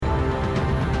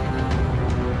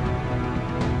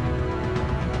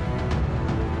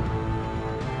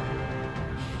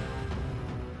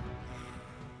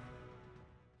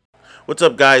What's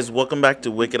up, guys? Welcome back to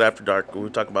Wicked After Dark, where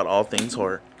we talk about all things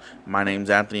horror. My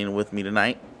name's Anthony, and with me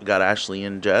tonight, we got Ashley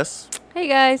and Jess. Hey,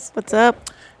 guys. What's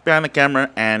up? Behind the camera,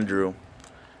 Andrew.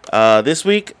 This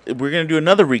week, we're going to do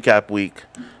another recap week.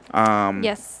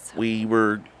 Yes. We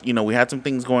had some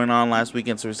things going on last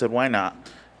weekend, so we said, why not?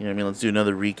 You know what I mean? Let's do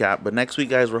another recap. But next week,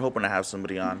 guys, we're hoping to have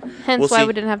somebody on. Hence why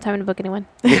we didn't have time to book anyone.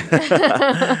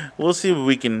 We'll see what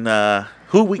we can,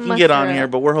 who we can get on here,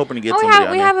 but we're hoping to get somebody on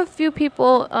we here. have a few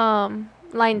people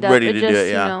lined up. Ready to do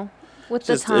it, yeah. With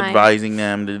Just the time. advising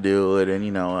them to do it,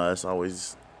 and, us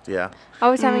always, yeah.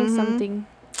 Always having something.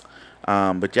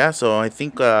 But yeah, so I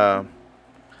think the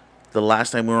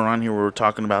last time we were on here, we were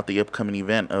talking about the upcoming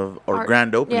event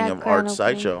grand opening of Art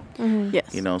Sideshow. Mm-hmm.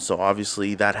 Yes. So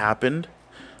obviously that happened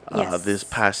Yes. this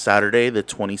past Saturday, the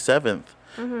 27th.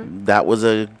 Mm-hmm. That was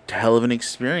a hell of an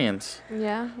experience.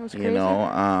 Yeah, it was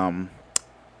crazy.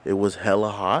 It was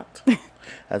hella hot,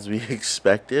 as we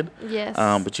expected. Yes.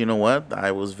 But you know what?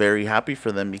 I was very happy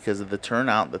for them because of the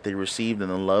turnout that they received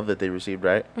and the love that they received,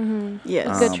 right? Mm-hmm.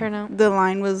 Yes. Good turnout. The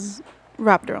line was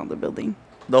wrapped around the building.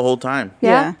 The whole time.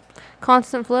 Yeah.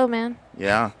 Constant flow, man.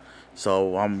 Yeah. So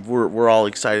we're all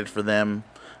excited for them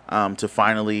to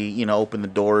finally, open the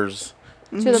doors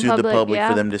To the public,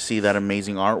 for them to see that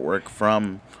amazing artwork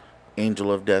from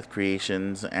Angel of Death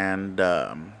Creations and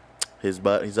his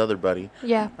other buddy.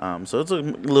 Yeah. So it's a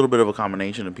little bit of a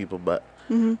combination of people, but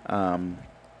Mm-hmm.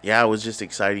 it was just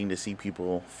exciting to see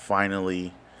people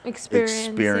finally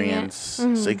experience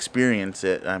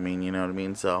it. I mean, you know what I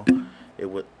mean? So it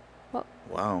would.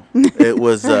 Wow, it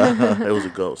was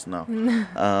a ghost. No,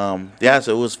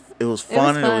 so it was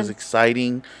fun and it was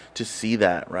exciting to see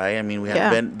that, right? I mean, we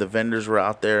had the vendors were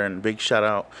out there, and big shout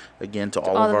out again to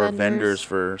all of our vendors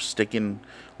for sticking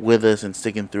with us and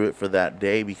sticking through it for that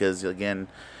day, because again,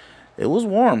 it was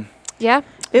warm. Yeah,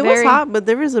 it was hot, but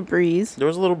there was a breeze. There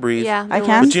was a little breeze. Yeah, I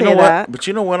can't say that. But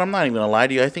you know what? I'm not even gonna lie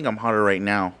to you. I think I'm hotter right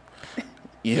now.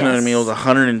 You know what I mean? It was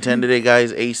 110 today,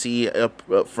 guys. AC up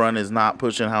front is not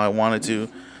pushing how I wanted to,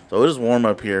 so it is warm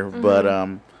up here. Mm-hmm. But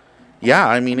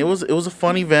I mean, it was a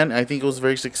fun event. I think it was a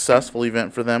very successful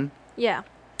event for them. Yeah,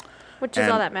 which is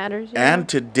all that matters. And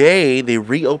today they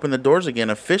reopened the doors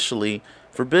again officially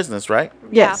for business, right?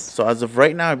 Yes. So as of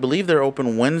right now, I believe they're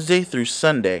open Wednesday through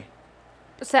Sunday.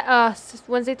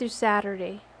 Wednesday through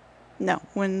Saturday. No,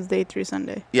 Wednesday through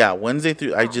Sunday. Yeah, Wednesday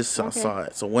through. I just saw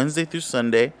it. So Wednesday through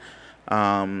Sunday.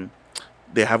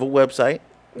 They have a website.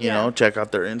 You check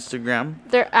out their Instagram.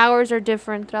 Their hours are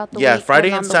different throughout the week. Yeah,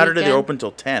 Friday and Saturday they're open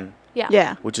till 10.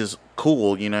 Yeah. Which is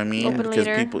cool, you know what I mean? Open because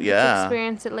later. people,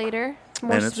 experience it later. It's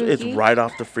more spooky. It's right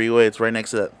off the freeway. It's right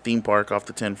next to that theme park off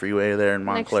the 10 freeway there in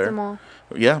Montclair. Next to the mall.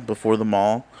 Yeah, before the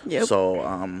mall. Yep.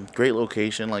 So, great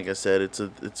location. Like I said, it's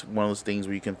one of those things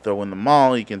where you can throw in the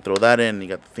mall, you can throw that in, and you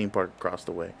got the theme park across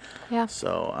the way. Yeah.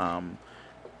 So,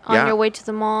 on your way to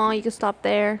the mall, you can stop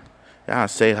there. Yeah,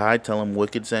 say hi, tell them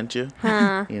Wicked sent you.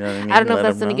 Huh. You know what I mean? I don't know if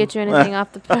that's going to get you anything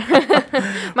off the...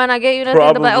 Might not get you nothing.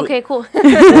 Probably. But okay, cool.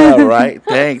 Yeah, right.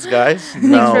 Thanks, guys. Thanks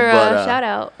for shout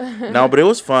out. No, but it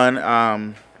was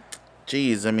fun.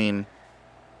 Geez, I mean...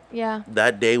 Yeah.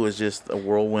 That day was just a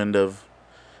whirlwind of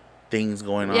things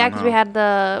going on. Yeah, because we had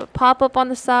the pop-up on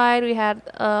the side. We had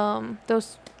the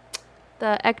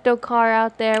Ecto car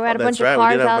out there. We had a bunch of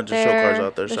cars out there. Show cars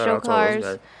out there. The Shout show out to all those cars.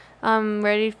 guys.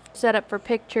 Ready set up for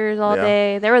pictures all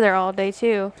day. They were there all day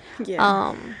too.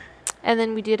 Yeah. And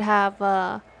then we did have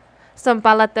some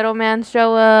Palatero man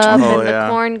show up and the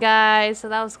corn guys. So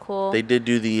that was cool. They did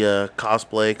do the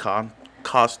cosplay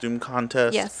costume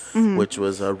contest. Yes. Mm-hmm. Which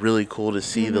was really cool to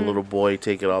see the little boy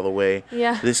take it all the way.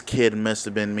 Yeah. This kid must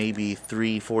have been maybe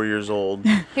 3-4 years old.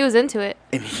 He was into it.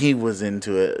 And he was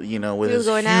into it, with his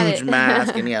going at huge it.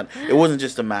 mask. And it wasn't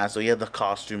just a mask, so he had the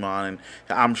costume on, and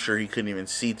I'm sure he couldn't even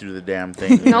see through the damn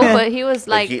thing. No, but he was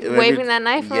waving that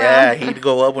knife around. Yeah, he'd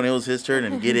go up when it was his turn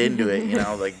and get into it. I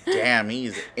was like, damn,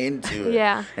 he's into it.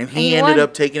 Yeah. And he ended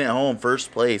up taking it home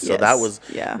first place. So that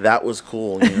was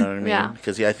cool, you know what I mean? Yeah.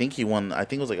 Because I think he won,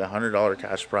 it was like $100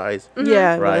 cash prize. Mm-hmm.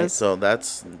 Yeah, right. was. So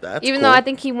that's even cool. though I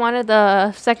think he wanted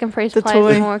the second prize The prize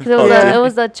toy. more because it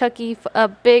was a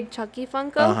big Chucky Funko.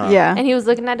 Uh-huh. Yeah. And he was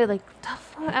looking at it like, the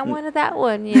fuck? I wanted that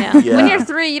one. Yeah. When you're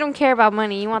 3, you don't care about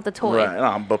money. You want the toy. Right.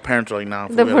 No, but parents are like, nah.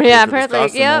 Parents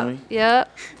like, yep.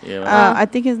 I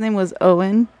think his name was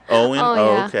Owen. Owen? Oh,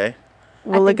 yeah. Okay.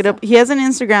 We'll look it up. He has an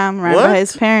Instagram ran by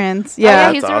his parents. Yeah,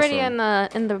 Yeah. he's That's already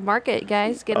awesome. in the market,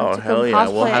 guys. Get him to come hell yeah.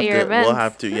 cosplay at your events. We'll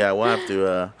have to,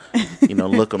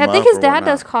 look him up. I think his dad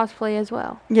does cosplay as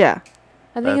well. Yeah.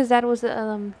 I think his dad was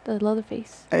the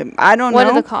Leatherface. I don't know. One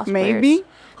of the cosplayers. Maybe.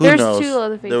 Who knows? There's 2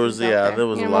 Leatherfaces. There was out there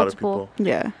was a lot of multiple. people.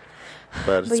 Yeah.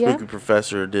 But But yeah. Spooky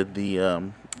Professor did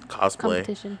the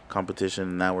cosplay competition,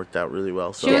 and that worked out really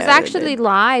well. So she was actually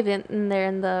live in there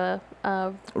in the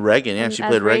Reagan. Yeah, she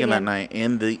played Reagan that night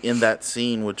in that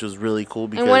scene, which was really cool.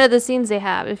 Because and one of the scenes they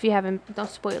have, if you haven't, no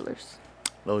spoilers.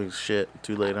 Oh shit!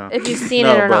 Too late, huh? If you've seen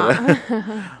it or not.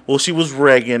 Well, she was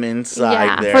Reagan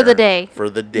inside there for the day.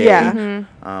 Yeah.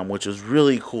 Mm-hmm. Which was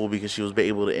really cool because she was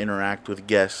able to interact with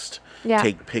guests,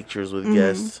 take pictures with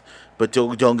guests. But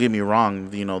don't get me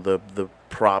wrong, you know, the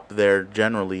prop there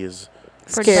generally is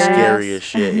scary as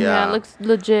shit. Yeah, it looks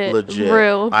legit,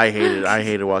 real. I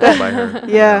hated walking by her.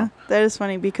 Yeah, that is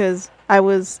funny because I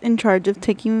was in charge of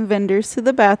taking vendors to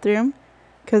the bathroom.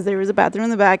 Because there was a bathroom in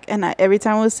the back, and every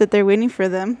time I would sit there waiting for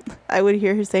them, I would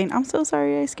hear her saying, "I'm so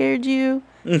sorry I scared you."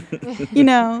 You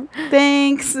know,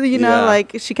 thanks. You know,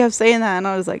 like, she kept saying that, and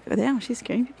I was like, oh, damn, she's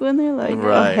scaring people in there? Like,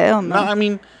 oh, hell no. No, I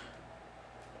mean,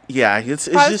 yeah, it's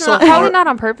just so probably not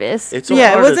on purpose. It's so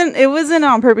hard it wasn't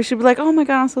on purpose. She'd be like, "Oh, my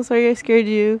God, I'm so sorry I scared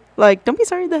you." Like, don't be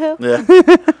sorry, the hell.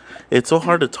 Yeah. It's so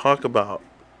hard to talk about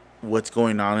what's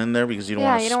going on in there because you don't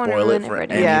want to spoil it for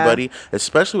anybody,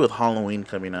 especially with Halloween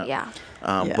coming up. Yeah.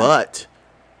 But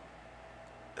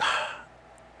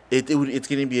it's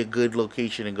going to be a good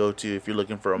location to go to if you're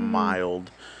looking for a mild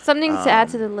something to add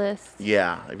to the list.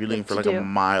 Yeah, if you're looking for like a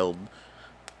mild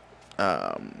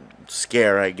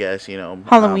scare, I guess, you know,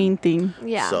 Halloween theme.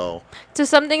 Yeah. So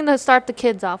something to start the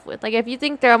kids off with. Like if you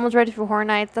think they're almost ready for Horror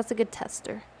Nights, that's a good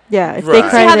tester. Yeah, if they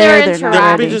cry there, they're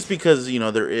not ready. Just because, you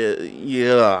know, there is,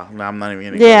 no, I'm not even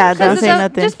going to don't say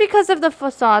nothing. Just because of the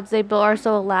facades they built are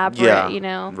so elaborate, you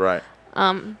know. Right.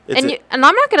 And I'm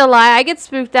not going to lie, I get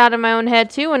spooked out in my own head,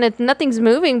 too, and nothing's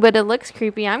moving, but it looks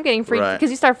creepy. I'm getting freaked because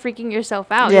you start freaking yourself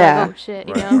out. Yeah. You're like, oh, shit,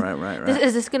 you know. Right.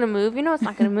 Is this going to move? You know it's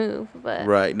not going to move. But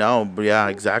Right. No, but yeah,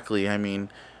 exactly. I mean,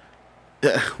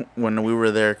 when we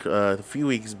were there a few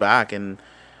weeks back and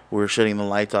we were shutting the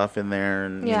lights off in there,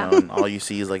 and you know, and all you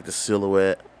see is like the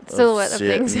silhouette of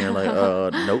things, and you're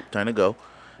like, nope, time to go.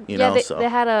 You know, they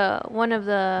had one of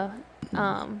the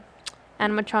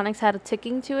animatronics had a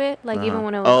ticking to it, like even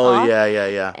when it was off.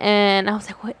 Yeah. And I was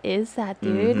like, what is that,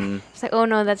 dude? It's like, oh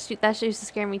no, that shit used to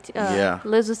scare me too.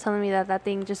 Liz was telling me that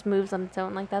thing just moves on its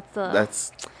own, like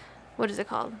that's what is it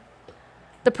called?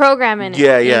 The program in it.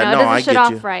 Yeah. You know, No, it doesn't I shut get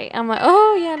off you. right. I'm like,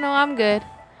 oh yeah, no, I'm good.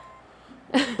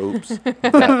 Oops.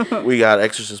 We got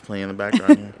Exorcist playing in the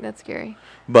background here. That's scary.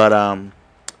 But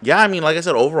yeah, I mean, like I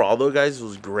said, overall though, guys, it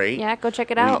was great. Yeah, go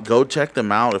check it out. Go check them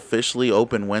out. Officially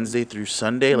open Wednesday through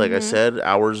Sunday. Like I said,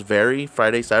 hours vary.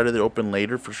 Friday, Saturday, they're open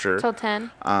later for sure. Till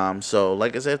 10. So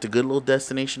like I said, it's a good little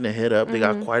destination to hit up. They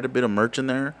got quite a bit of merch in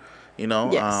there. You know,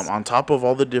 on top of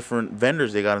all the different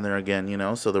vendors they got in there again. You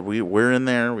know, so that we're in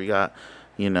there. We got,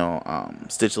 you know,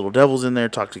 Stitch Little Devils in there.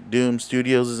 Toxic Doom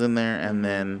Studios is in there, and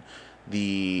then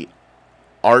the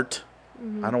art.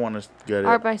 I don't want to get it.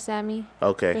 Art by Sammy.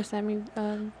 Okay. By Sammy.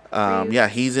 Yeah,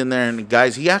 he's in there, and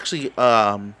guys, he actually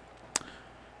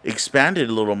expanded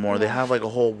a little more. They have like a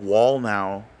whole wall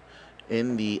now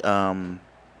in the in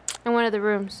one of the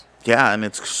rooms. Yeah, and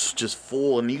it's just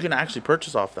full, and you can actually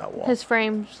purchase off that wall. His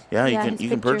frames. Yeah, you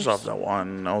can purchase off that wall,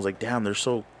 and I was like, damn, they're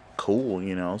so cool,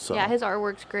 you know. So yeah, his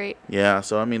artwork's great. Yeah,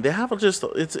 so I mean, they have it's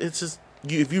just.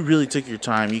 If you really took your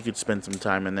time, you could spend some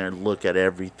time in there, look at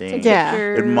everything,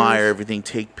 admire everything,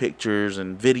 take pictures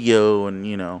and video, and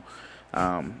you know,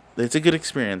 it's a good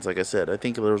experience. Like I said, I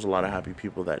think there was a lot of happy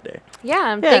people that day.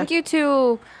 Yeah. Thank you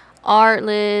to Art,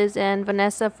 Liz, and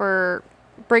Vanessa for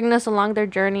bringing us along their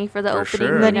journey for the opening.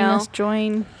 Sure. Letting us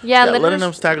join. Yeah, letting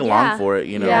us tag along for it.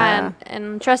 You know. Yeah,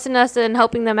 and trusting us and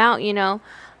helping them out. You know,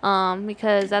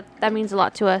 because that means a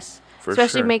lot to us.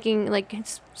 Especially making, like,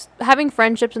 having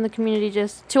friendships in the community,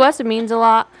 just, to us, it means a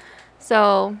lot.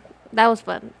 So, that was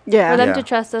fun. Yeah. For them to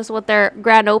trust us with their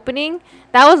grand opening,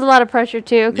 that was a lot of pressure,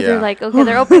 too. Because they're like, okay,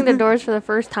 they're opening their doors for the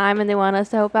first time, and they want us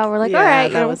to help out. We're like, all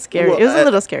right. That was scary. Well, it was a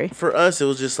little scary. For us, it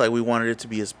was just like we wanted it to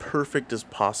be as perfect as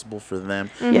possible for them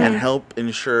and help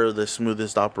ensure the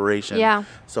smoothest operation. Yeah.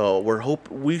 So,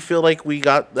 we feel like we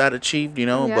got that achieved, you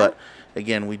know, but...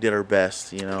 Again, we did our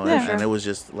best, you know, and it was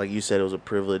just, like you said, it was a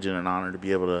privilege and an honor to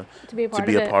be able to be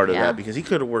a part of that because he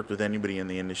could have worked with anybody in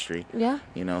the industry. Yeah.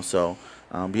 You know, so,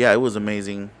 but yeah, it was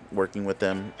amazing working with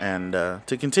them. And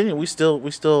to continue, we still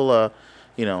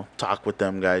you know, talk with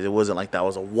them, guys. It wasn't like that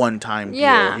was a one-time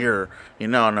deal here. You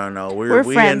know, no. We're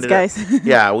friends, guys.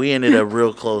 We ended up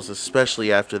real close,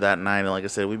 especially after that night. And like I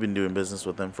said, we've been doing business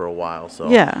with them for a while. So,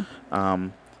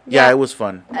 yeah, it was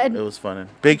fun. It was fun.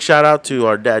 And big shout out to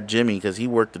our dad, Jimmy, because he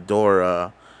worked the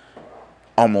door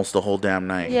almost the whole damn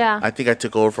night. Yeah. I think I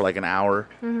took over for like an hour,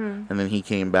 and then he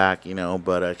came back, you know,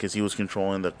 but because he was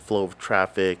controlling the flow of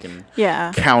traffic and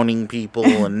counting people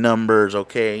and numbers,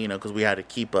 you know, because we had to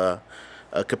keep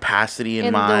capacity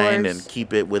in mind and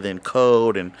keep it within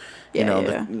code, and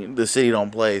the city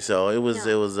don't play, so it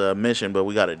was a mission, but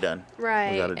we got it done.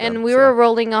 Right. We were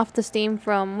rolling off the steam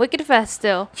from Wicked Fest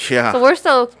still. Yeah. So we're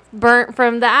still burnt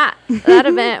from that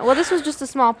event. Well, this was just a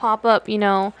small pop-up,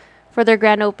 for their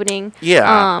grand opening.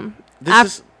 Yeah.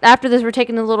 After this, we're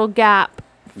taking a little gap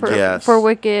for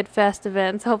Wicked Fest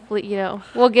events. Hopefully,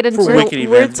 we'll get into it.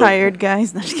 We're tired,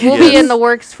 guys. We'll be in the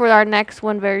works for our next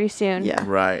one very soon. Yeah.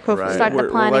 Right. Start the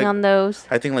planning on those.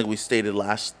 I think, like we stated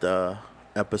last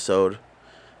episode,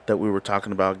 that we were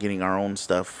talking about getting our own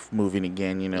stuff moving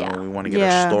again. We want to get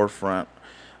our storefront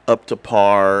up to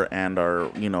par and our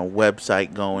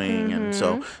website going, and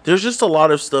so there's just a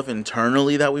lot of stuff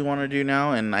internally that we want to do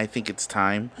now, and I think it's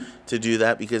time to do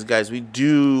that because, guys, we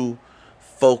do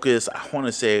focus, I want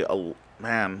to say,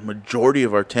 majority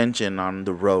of our attention on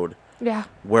the road. Yeah.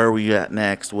 Where are we at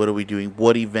next? What are we doing?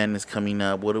 What event is coming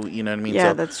up? What do we, you know what I mean? Yeah,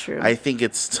 so that's true. I think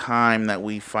it's time that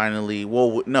we finally,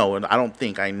 no, I don't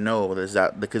think, I know there's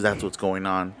that, because that's what's going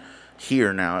on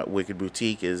here now at Wicked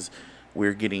Boutique is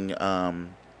we're getting, the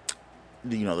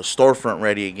storefront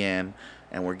ready again,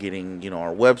 and we're getting,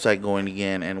 our website going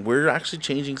again, and we're actually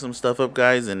changing some stuff up,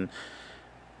 guys, and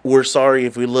we're sorry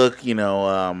if we look,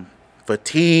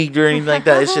 fatigued or anything like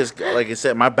that. It's just, like I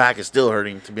said, my back is still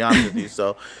hurting, to be honest with you.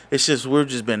 So it's just, we've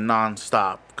just been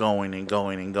nonstop going and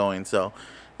going and going. So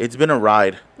it's been a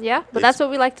ride. Yeah, but that's what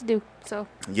we like to do. So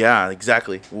yeah,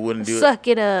 exactly. We wouldn't do Suck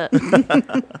it up.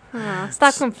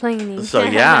 Stop complaining. So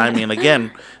yeah, I mean,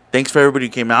 again, thanks for everybody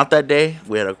who came out that day.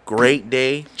 We had a great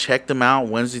day. Check them out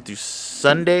Wednesday through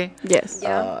Sunday. Yes.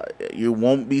 You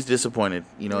won't be disappointed.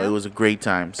 It was a great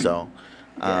time. So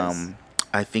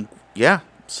I think,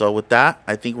 so with that,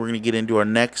 I think we're going to get into our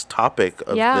next topic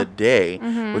of the day,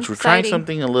 which we're trying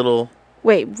something a little...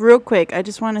 Wait, real quick. I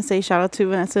just want to say shout out to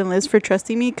Vanessa and Liz for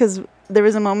trusting me, because there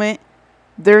was a moment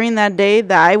during that day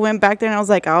that I went back there and I was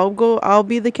like, I'll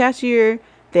be the cashier.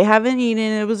 They haven't eaten.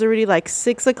 It was already like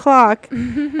 6 o'clock.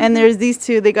 And there's these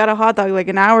two. They got a hot dog like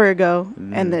an hour ago,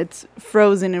 and it's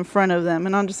frozen in front of them.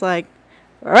 And I'm just like,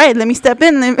 all right, let me step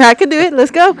in. I could do it.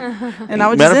 Let's go. And I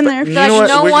was just in there.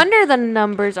 No wonder the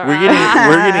numbers are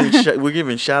we're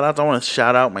giving shout outs. I want to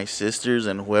shout out my sisters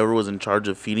and whoever was in charge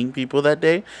of feeding people that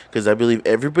day, because I believe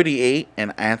everybody ate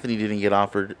and Anthony didn't get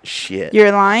offered shit.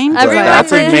 You're lying.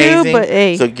 That's amazing. But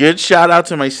hey. So good shout out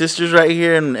to my sisters right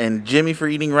here and Jimmy for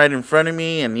eating right in front of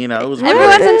me, and it was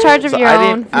everyone's in charge of your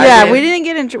own. We didn't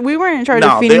get in. We weren't in charge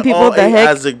of feeding people. What the heck?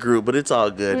 As a group, but it's all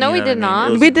good. No, we did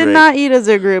not. We did not eat as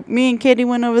a group. Me and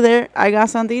Katie went over there. I got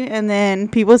something, and then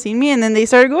people seen me, and then they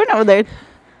started going over there.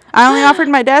 I only offered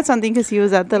my dad something because he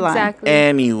was at the line.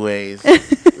 Anyways,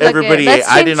 everybody ate.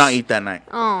 I did not eat that night.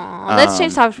 Oh, let's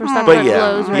change topics for stuff with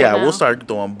blows right now. We'll start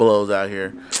throwing blows out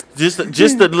here. Just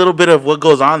a little bit of what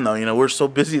goes on, though. We're so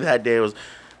busy that day.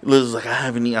 Liz was like, I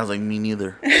haven't eaten. I was like, me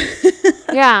neither.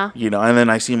 Yeah. And then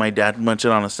I see my dad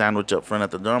munching on a sandwich up front at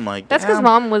the door. I'm like, that's because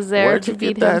Mom was there to feed him. Where'd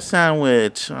you get that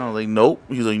sandwich? I was like, nope.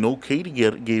 He's like, no, Katie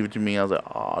gave it to me. I was like,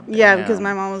 oh, damn. Yeah, because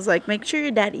my mom was like, make sure your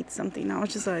dad eats something. I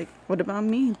was just like, what about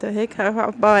me? The heck? How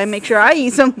about I make sure I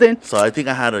eat something? So I think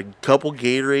I had a couple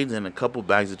Gatorades and a couple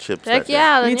bags of chips. Heck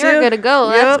yeah, then you're good to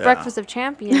go. Yep. That's breakfast of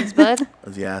champions, bud.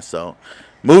 Yeah, so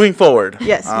moving forward.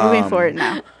 Yes, moving forward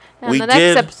now. And the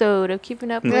next episode of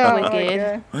Keeping Up with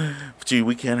Wicked. Gee,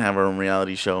 we can't have our own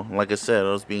reality show. Like I said,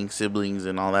 us being siblings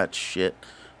and all that shit.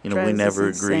 We never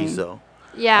agree, so.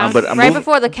 Yeah, but right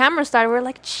before the camera started, we were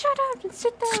like, shut up and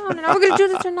sit down. And are we going to do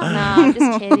this or not? No, I'm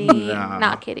just kidding.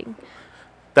 Not kidding.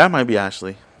 That might be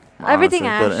Ashley. Everything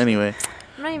Ashley. But anyway,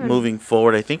 moving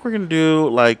forward, I think we're going to do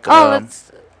like...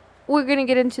 we're going to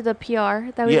get into the PR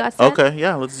that we got sent. Okay,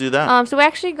 yeah, let's do that. So we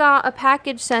actually got a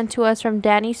package sent to us from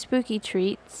Danny Spooky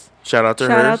Treats. Shout out to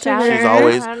her. She's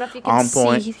always on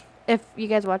point. If you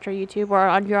guys watch our YouTube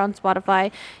or you're on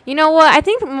Spotify. You know what? I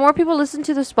think more people listen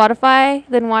to the Spotify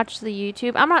than watch the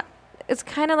YouTube. It's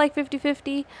kind of like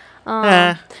 50-50.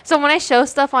 So when I show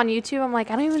stuff on YouTube, I'm like,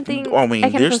 I don't even think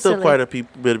there's still quite a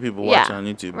bit of people watching on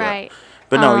YouTube. Right.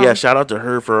 But no, shout out to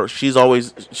her she's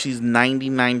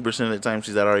 99% of the time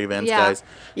she's at our events, guys.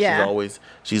 Yeah.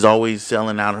 She's always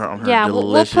selling out her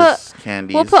delicious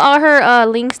candies. We'll put all her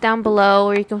links down below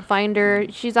where you can find her.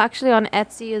 She's actually on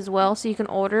Etsy as well, so you can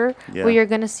order where you're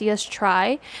going to see us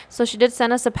try. So she did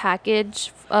send us a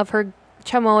package of her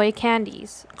chamoy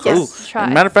candies. Cool. Yes,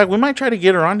 matter of fact, we might try to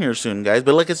get her on here soon, guys.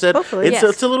 But like I said,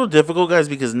 it's a little difficult, guys,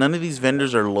 because none of these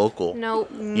vendors are local. Nope.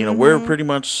 We're pretty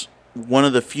much some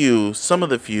of the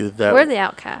few that we're the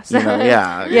outcasts.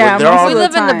 Yeah. We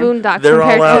live in the boondocks. They're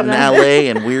all out in LA,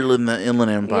 and we're in the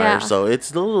Inland Empire, yeah. So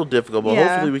it's a little difficult. But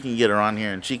hopefully, we can get her on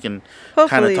here, and she can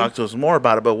kind of talk to us more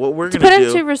about it. But what we're going to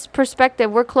do, put into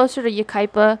perspective, we're closer to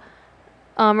Yucaipa.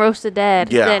 Roasted Dead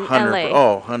than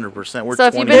LA. 100%. We're so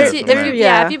if you've been to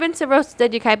if you've been to Roasted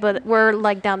Dead Yucaipa, we're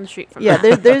like down the street from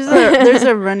that. There's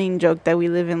a running joke that we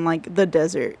live in like the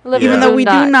desert. Even though we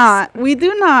do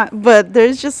not, but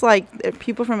there's just like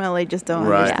people from LA just don't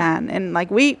understand. And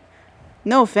like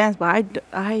no offense, but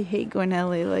I hate going to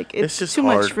LA. Like it's just too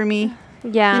much for me.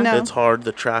 Yeah. You know? It's hard,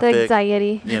 the traffic, the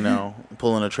anxiety.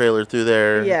 Pulling a trailer through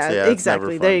there. Yeah,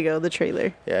 exactly. There you go, the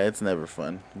trailer. Yeah, it's never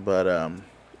fun. But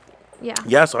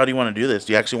Yeah, so how do you want to do this?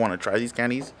 Do you actually want to try these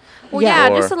candies? Well,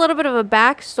 just a little bit of a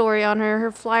backstory on her.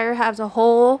 Her flyer has a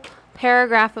whole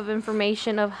paragraph of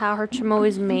information of how her chamoy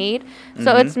is made.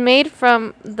 So it's made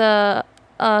from the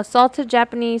salted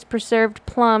Japanese preserved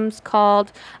plums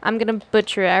called, I'm going to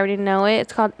butcher it, I already know it.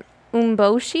 It's called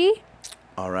umboshi.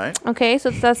 All right. Okay, so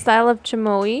it's that style of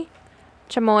chamoy.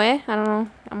 Chamoy, I don't know.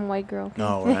 I'm a white girl. Okay?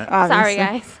 Oh, right. Sorry,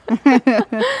 guys.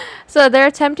 So they're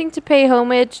attempting to pay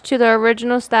homage to the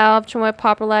original style of chamoy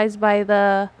popularized by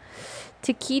the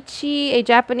Takichi, a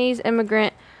Japanese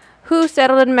immigrant who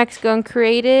settled in Mexico and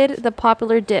created the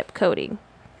popular dip coating.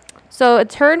 So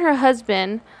it's her and her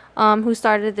husband who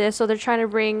started this. So they're trying to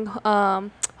bring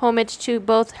homage to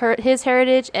both his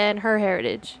heritage and her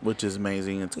heritage. Which is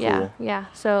amazing. It's cool. Yeah.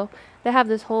 So they have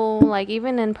this whole, like,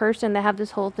 even in person, they have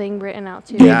this whole thing written out,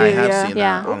 too. Yeah, I have seen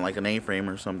that on, like, an A-frame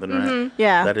or something, right?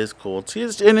 Yeah. That is cool.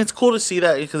 And it's cool to see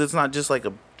that because it's not just, like,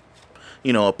 a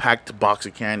packed box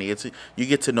of candy. You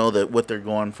get to know that what they're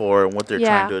going for and what they're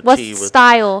trying to achieve. What's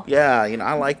style. Yeah,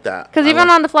 I like that. Because even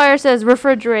on the flyer it says,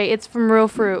 refrigerate, it's from real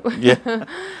fruit. Yeah.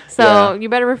 So you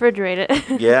better refrigerate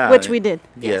it. Yeah. Which we did.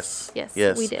 Yes,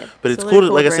 we did. But it's cool,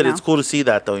 like I said, it's cool to see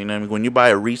that, though. You know what I mean? When you buy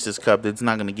a Reese's cup, it's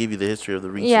not going to give you the history of the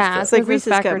Reese's cup. Yeah, it's like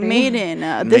Reese's cup made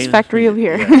in this factory over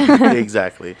here. Yeah,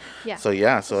 exactly. Yeah.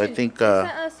 So, I think... They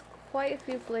sent us quite a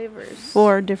few flavors.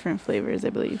 4 different flavors, I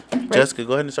believe. Right. Jessica,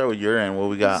 go ahead and start with your end. What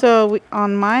we got? So,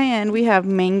 on my end, we have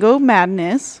Mango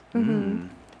Madness.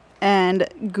 And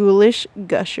Ghoulish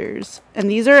Gushers. And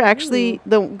these are actually,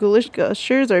 the Ghoulish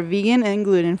Gushers are vegan and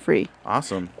gluten-free.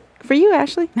 Awesome. For you,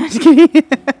 Ashley. No, just kidding.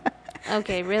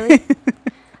 Okay, really?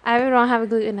 I don't have a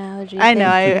gluten allergy. I know.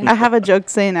 I have a joke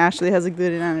saying Ashley has a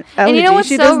gluten allergy. And you know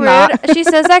what's so rude? She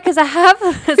says that because I have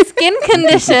a skin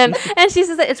condition. And she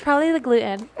says that it's probably the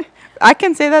gluten. I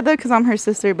can say that, though, because I'm her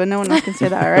sister, but no one else can say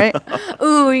that, all right?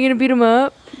 Ooh, you're going to beat him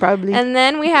up? Probably. And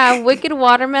then we have Wicked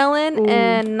Watermelon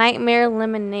and Nightmare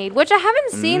Lemonade, which I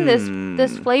haven't seen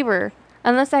this flavor.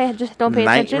 Unless I just don't pay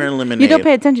attention. Nightmare Lemonade. You don't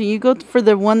pay attention. You go for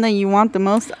the one that you want the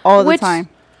most all the time.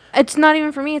 It's not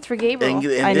even for me. It's for Gabriel.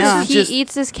 And I know. He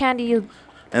eats this candy.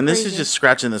 And this is just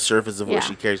scratching the surface of what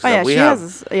she carries. Oh, yeah, she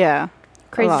has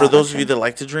crazy. For those of you that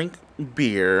like to drink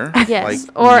beer, yes,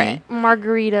 or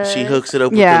margarita. She hooks it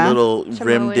up with the little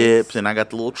rim dips, and I got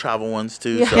the little travel ones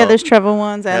too. Yeah, so. There's travel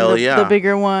ones and the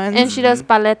bigger ones. And she does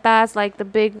paletas, like the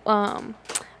big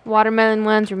watermelon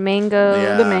ones or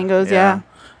mango. The mangoes, and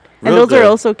those are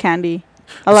also candy.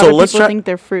 A lot of people think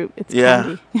they're fruit. It's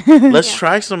candy. Let's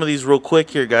try some of these real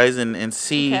quick here, guys, and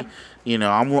see. Okay.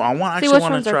 I want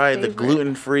to try the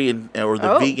gluten-free or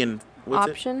the vegan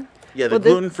option. Yeah, the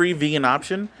gluten-free vegan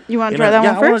option. You want to try that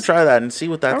one first? I want to try that and see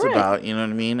what that's about. You know what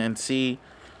I mean? And see,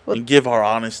 and give our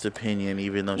honest opinion,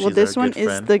 even though she's our good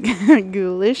friend. This one is the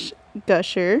Ghoulish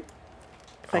Gusher.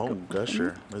 Oh,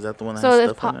 Gusher. Is that the one that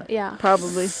has stuff in it? Yeah.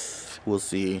 Probably. We'll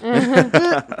see.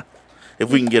 If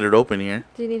we can get it open here.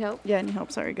 Do you need help? Yeah, I need help.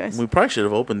 Sorry, guys. We probably should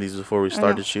have opened these before we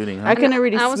started shooting. Huh? I couldn't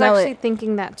really smell it. I was actually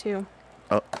thinking that, too.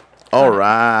 Oh. All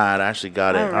right, I actually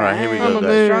got it. All right, here we go, I'm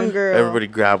a strong girl. Everybody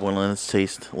grab one. Let's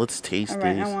taste All right, these.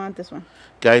 I want this one.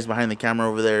 Guys behind the camera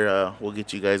over there, we'll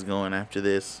get you guys going after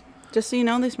this. Just so you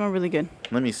know, they smell really good.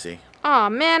 Let me see. Oh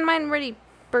man, mine already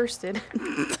bursted.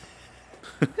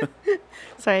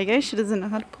 Sorry, guys. She doesn't know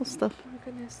how to pull stuff. Oh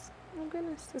goodness.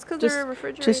 It's because they're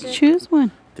refrigerated. Just choose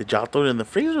one. Did y'all throw it in the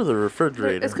freezer or the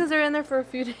refrigerator? It's because they're in there for a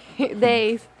few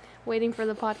days, waiting for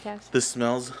the podcast. This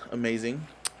smells amazing.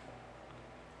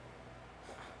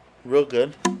 Real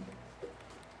good.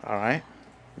 All right.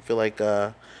 I feel like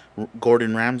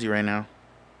Gordon Ramsay right now.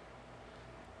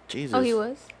 Jesus. Oh, he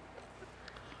was?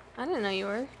 I didn't know you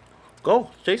were. Go.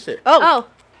 Taste it. Oh.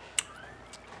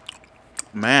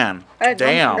 Man.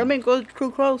 Damn. Let me go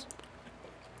too close.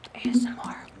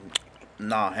 ASMR.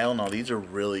 Nah, hell no. These are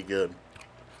really good.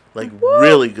 Like,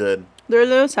 really good. They're a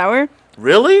little sour.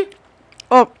 Really?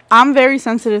 Oh, I'm very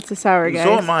sensitive to sour, guys.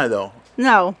 So am I, though.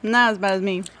 No, not as bad as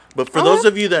me. But for those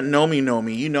of you that know me,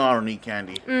 you know I don't eat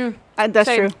candy.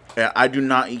 That's true. Yeah, I do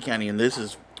not eat candy, and this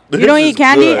is. You don't eat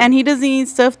candy, good. And he doesn't eat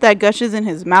stuff that gushes in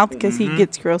his mouth because he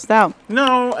gets grossed out.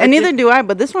 No, and neither do I.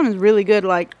 But this one is really good.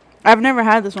 Like I've never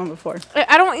had this one before.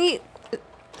 I don't eat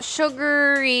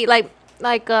sugary like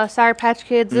Sour Patch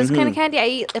Kids. This kind of candy I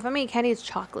eat. If I'm eating candy, it's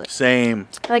chocolate. Same.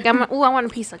 Like I want a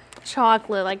piece of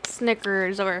chocolate, like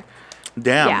Snickers or.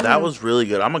 Damn, that was really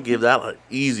good. I'm gonna give that an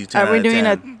easy 10 Are we doing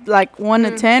 10. A 1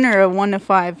 to 10 or a 1 to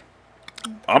 5?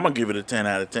 I'm gonna give it a 10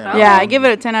 out of 10. Yeah, I give it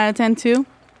a 10 out of 10 too.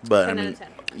 But I mean,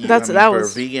 that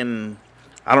was vegan.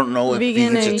 I don't know if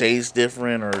vegan should taste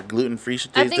different or gluten free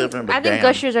should taste different. But I think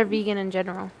Gushers are vegan in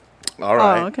general. All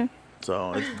right. Oh, okay.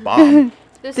 So it's bomb.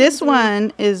 This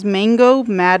one is Mango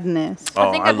Madness.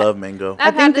 Oh, I love mango.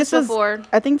 I've had this before.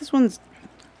 I think this one's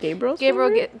Gabriel's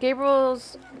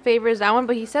favorite is that one,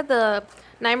 but he said the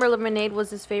Nightmare Lemonade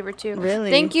was his favorite too. Really?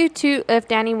 Thank you to, if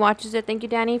Danny watches it, thank you,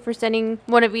 Danny, for sending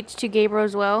one of each to Gabriel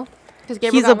as well.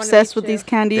 He's obsessed with these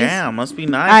candies. Damn, must be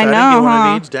nice. I know, didn't get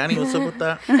one of each. Danny, what's up with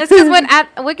that? It's because when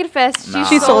at Wicked Fest,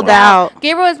 she sold out.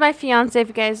 Gabriel is my fiance, if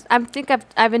you guys, I think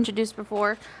I've introduced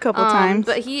before. Couple times.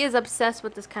 But he is obsessed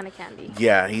with this kind of candy.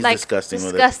 Yeah, he's disgusting with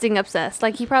it. Disgusting obsessed.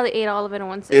 Like, he probably ate all of it in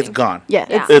one sitting. It's gone. Yeah,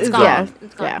 it's gone. Yeah,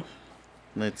 it's gone. Yeah.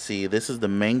 Let's see. This is the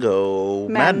Mango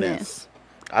Madness.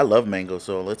 I love mango,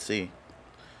 so let's see.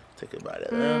 Take a bite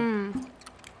of that.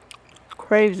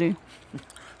 Crazy.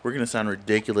 We're gonna sound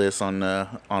ridiculous on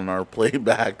our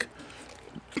playback,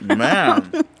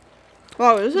 man.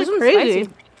 Wow, this is crazy. Is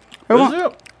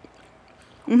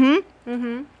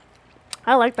it?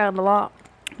 I like that a lot.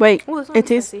 Wait, Ooh, it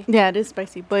tastes. spicy. Yeah, it is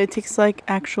spicy, but it tastes like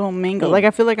actual mango. Like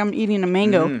I feel like I'm eating a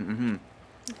mango.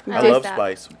 I love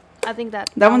spice. I think that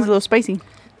one's a little spicy.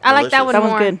 I like that one that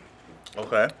more. One's good.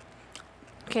 Okay.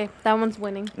 Okay, that one's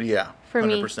winning. Yeah. For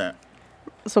 100%. me.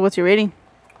 So what's your rating?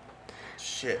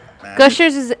 Shit, man.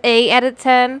 Gushers is 8 out of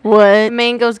 10. What?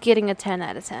 Mango's getting a 10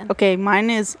 out of 10. Okay, mine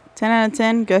is 10 out of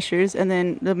 10 Gushers, and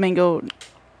then the mango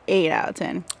 8 out of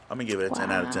 10. I'm gonna give it a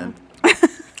 10 out of 10.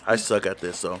 I suck at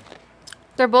this, so.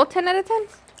 They're both 10 out of 10?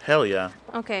 Hell yeah.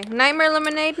 Okay, Nightmare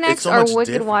Lemonade next so or much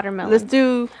Wicked different. Watermelon? Let's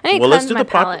do. I need to cleanse my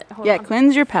palate. Yeah,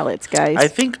 cleanse your palates, guys. I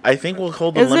think we'll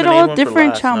hold the Is lemonade it all one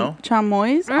different for last,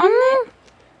 chamois on it?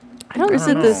 I don't Or is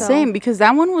it know. the same? Because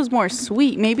that one was more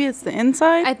sweet. Maybe it's the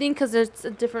inside? I think because there's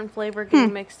a different flavor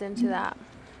getting mixed into that.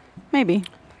 Maybe.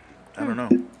 I don't know.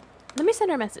 Let me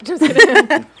send her a message. I'm just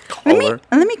kidding.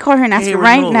 Let me call her and ask her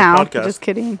right now. Just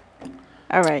kidding.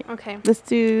 All right. Okay. Let's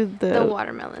do the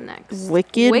watermelon next.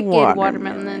 Wicked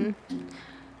watermelon.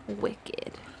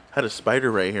 Wicked. I had a spider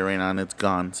right here right now, and it's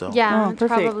gone. So yeah, it's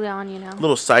probably on you now.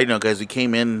 Little side note, guys. We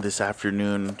came in this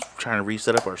afternoon trying to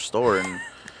reset up our store, and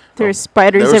there's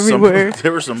spiders everywhere.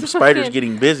 There were some spiders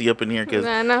getting busy up in here because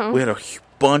we had a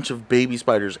bunch of baby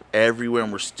spiders everywhere,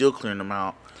 and we're still clearing them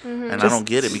out. And I don't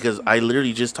get it because I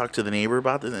literally just talked to the neighbor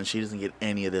about this, and she doesn't get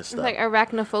any of this stuff. It's like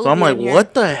arachnophobia. So I'm like,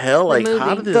 what the hell? Like,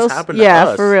 how did this happen to us?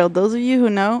 Yeah, for real. Those of you who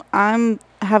know,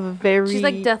 have a very. She's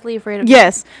like deathly afraid of.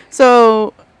 Yes.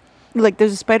 So, like,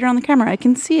 there's a spider on the camera. I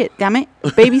can see it. Damn it,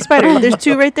 baby spider. There's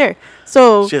 2 right there.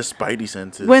 So she has spidey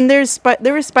senses. When there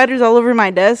were spiders all over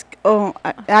my desk. Oh,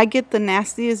 I get the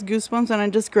nastiest goosebumps, and I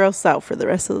just gross out for the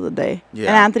rest of the day. Yeah.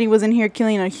 And Anthony was in here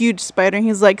killing a huge spider, and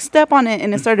he's like, "Step on it,"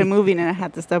 and it started moving, and I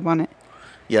had to step on it.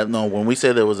 Yeah, no. When we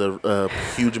said there was a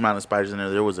huge amount of spiders in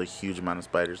there was a huge amount of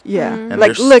spiders. Yeah, and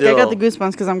like, look, I got the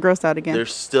goosebumps because I'm grossed out again.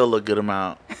 There's still a good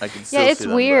amount. I can still see them. It's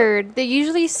weird. They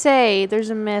usually say there's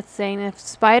a myth saying if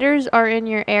spiders are in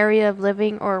your area of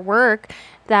living or work,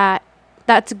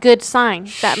 that's a good sign.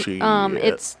 That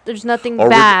there's nothing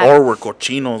bad. Or we're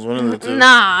cochinos, one of the 2.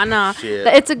 Nah.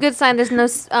 It's a good sign. There's no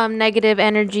negative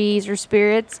energies or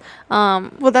spirits.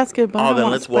 Well, that's good. But then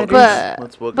let's walk.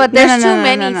 But there's too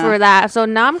many for that. So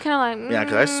now I'm kind of like. Yeah,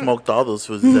 because I smoked all those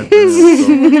foods. All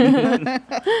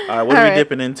right, what are we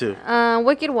dipping into?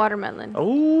 Wicked watermelon.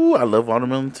 Oh, I love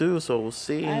watermelon too. So we'll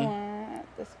see. I want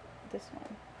this one.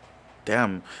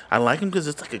 Damn, I like them because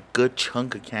it's like a good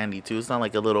chunk of candy too. It's not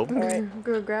like a little. All right,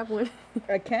 girl, grab one.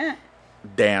 I can't.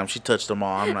 Damn, she touched them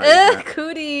all. I'm not.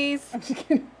 Cooties. I'm just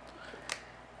kidding.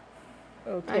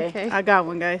 Okay, I got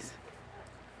one, guys.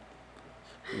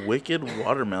 Wicked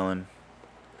watermelon.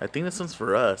 I think this one's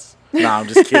for us. Nah, I'm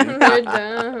just kidding. We're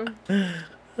dumb.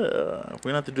 We're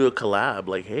gonna have to do a collab.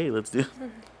 Like, hey, let's do.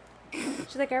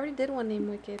 She's like, I already did one named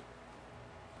Wicked.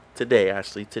 Today,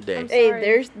 Ashley. Today.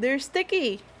 Hey, they're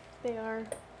sticky. They are.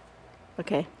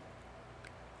 Okay.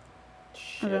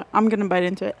 I'm gonna bite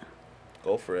into it.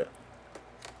 Go for it.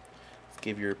 Let's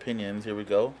give your opinions. Here we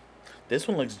go. This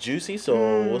one looks juicy, so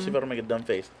we'll see if I don't make a dumb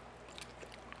face.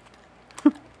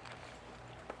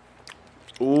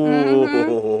 Ooh.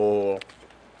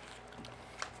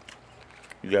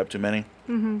 You have too many?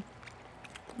 Mm-hmm.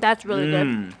 That's really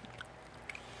good.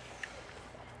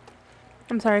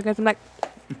 I'm sorry, guys. I'm like,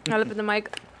 I look at the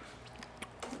mic.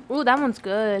 Ooh, that one's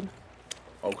good.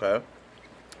 Okay.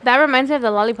 That reminds me of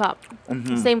the lollipop.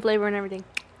 Same flavor and everything.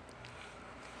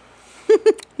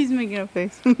 He's making a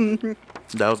face. That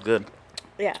was good.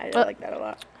 Yeah, I like that a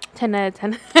lot. 10 out of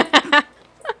 10.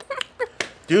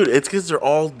 Dude, it's because they're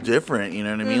all different, you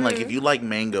know what I mean? Like, if you like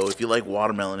mango, if you like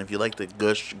watermelon, if you like the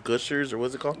gushers, or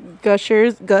what's it called?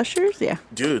 Gushers, yeah.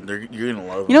 Dude, you're going to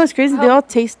love them. You know what's crazy? They all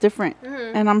taste different.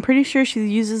 And I'm pretty sure she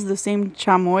uses the same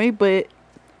chamoy, but,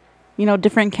 you know,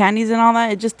 different candies and all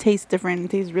that. It just tastes different.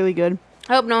 It tastes really good.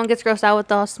 I hope no one gets grossed out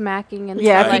with all smacking and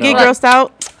yeah, stuff. if you get grossed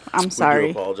out, I'm sorry.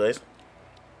 We do apologize.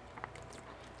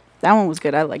 That one was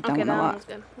good. I like that one a lot.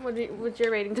 One was good. What's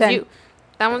your rating? 10.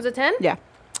 That one's a 10? Yeah.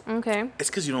 Okay. It's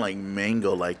because you don't like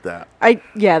mango like that.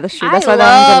 Yeah, that's true. I That's why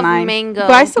that one's a 9. Mango.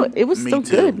 But it was Me still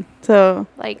too. good. So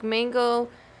like mango,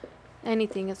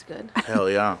 anything is good. Hell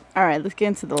yeah. all right, let's get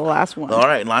into the last one. All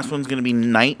right, last one's going to be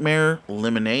Nightmare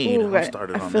Lemonade. Ooh, I'll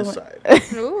start it on this side.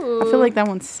 Ooh. I feel like that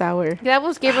one's sour. That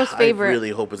was Gabriel's favorite. I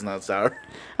really hope it's not sour.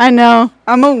 I know.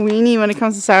 I'm a weenie when it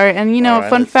comes to sour. And, you know, All right,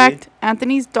 fun let's fact, see.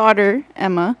 Anthony's daughter,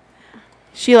 Emma,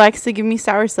 she likes to give me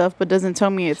sour stuff but doesn't tell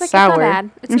me it's She's like, sour. it's not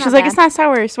bad. And she's like, it's not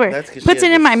sour, I swear. That's 'cause she Puts has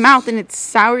it in this- my mouth and it's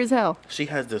sour as hell. She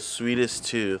has the sweetest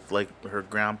tooth, like her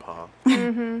grandpa.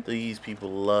 These people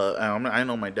love... I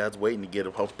know my dad's waiting to get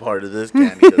a part of this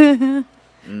candy. 'Cause,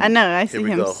 I know. I see here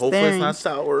we him go. Hopefully it's staring. not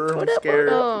sour. I'm scared.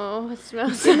 Oh, it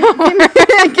smells Give me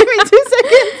 2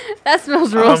 seconds. That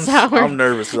smells real sour. I'm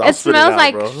nervous. It smells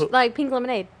like like pink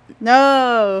lemonade.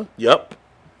 No. Yep.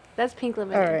 That's pink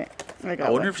lemonade. All right. I got I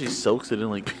wonder one. if she soaks it in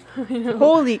like...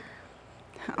 Holy.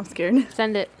 I'm scared.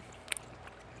 Send it.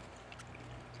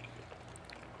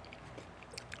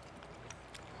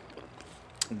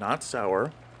 Not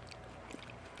sour.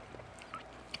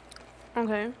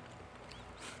 Okay.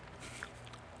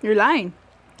 You're lying.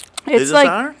 Is It's it like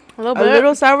sour? A little a bit.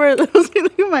 little sour. Look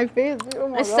at my face. Oh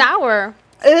my It's God. sour.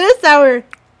 It is sour.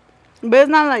 But it's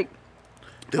not like...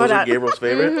 Those Hold are on. Gabriel's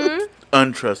favorite?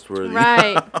 Untrustworthy.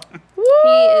 Right. He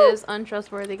is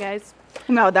untrustworthy, guys.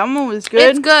 No, that one was good.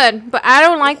 It's good, but I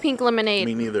don't like pink lemonade.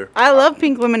 Me neither. I love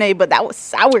pink lemonade, but that was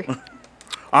sour.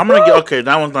 I'm going to get... Okay,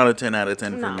 that one's not a 10 out of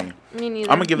 10 No, for me. me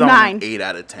neither. I'm going to give that 9. one an 8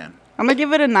 out of 10. I'm gonna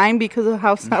give it a 9 because of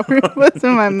how sour it was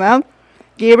in my mouth.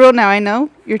 Gabriel, now I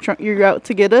know you're out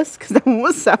to get us because that one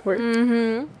was sour.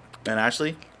 Mm-hmm. And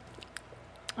Ashley?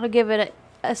 I'll give it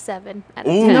a 7 out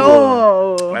of Ooh. 10.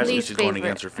 No. Ashley, Least she's going favorite.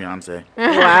 against her fiance.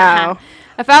 Wow.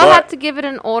 If I would But- have to give it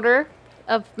an order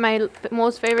of my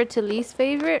most favorite to least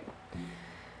favorite,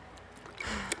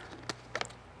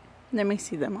 Let me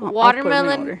see them. I'll put 'em in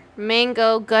watermelon, order.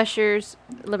 mango, gushers,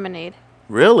 lemonade.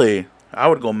 Really? I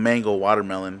would go mango,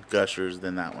 watermelon, gushers,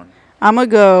 than that one. I'm gonna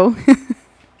go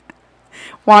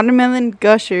watermelon,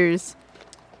 gushers,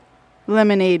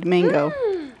 lemonade, mango.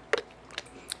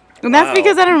 And that's Wow.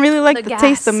 because I don't really like The the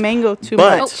taste of gas. mango too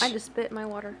But- much. Oh, I just spit my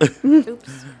water.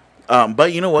 Oops.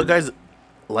 But you know what, guys?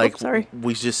 Like sorry.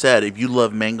 we just said, if you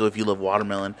love mango, if you love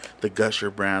watermelon, the Gusher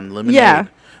brand lemonade. Yeah.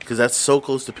 Because that's so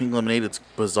close to pink lemonade, it's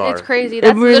bizarre. It's crazy.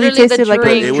 That's really literally tasted the like a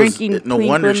drink. It drinking no pink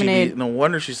wonder lemonade. no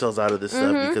wonder she sells out of this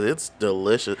stuff because it's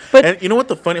delicious. But- and you know what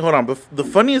the the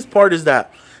funniest part is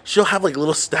that she'll have like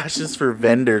little stashes for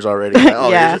vendors already. Like, oh,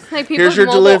 Yeah. Like here's people's your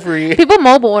mobile- delivery. People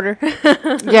mobile order.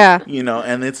 Yeah. You know,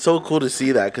 and it's so cool to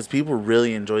see that because people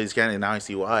really enjoy these candy. And now I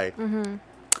see why.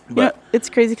 You But know, it's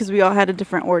crazy because we all had a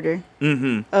different order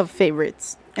of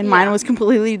favorites. And mine Yeah. was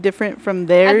completely different from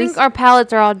theirs. I think our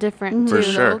palates are all different For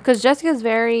too, sure. Because Jessica's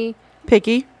very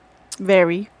Picky.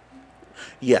 Very.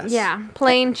 yes,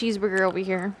 plain cheeseburger over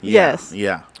here. Yeah, Yes.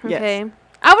 yeah. Yes. Okay,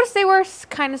 I would say we're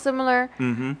kind of similar,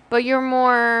 but you're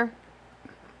more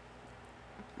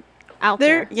out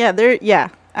there.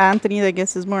 Anthony, I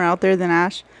guess, is more out there than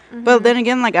Ash. But then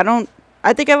again, like,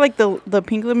 I think I like the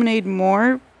pink lemonade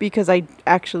more because I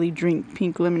actually drink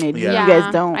pink lemonade. Yeah. You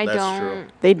guys don't. I That's don't. true.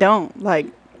 They don't. Like,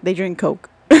 they drink Coke.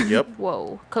 Yep.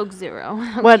 Whoa, Coke Zero.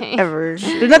 Okay. Whatever.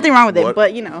 There's nothing wrong with it, What?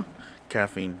 but, you know.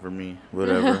 Caffeine for me,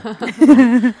 whatever. Don't get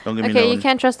me Okay, you going.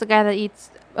 can't trust the guy that eats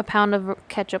a pound of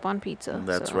ketchup on pizza.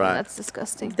 That's so right. That's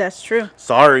disgusting. That's true.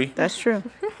 Sorry. That's true.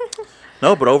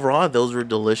 No, but overall, those were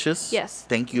delicious. Yes.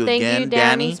 Thank you Thank again, you,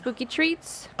 Danny. Danny. Spooky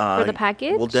Treats for the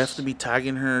package. We'll definitely be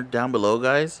tagging her down below,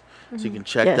 guys, so you can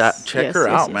check Yes, check her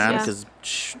yes, out, yes, man. yes.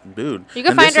 Because, dude, You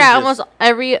can and find this her is at just- almost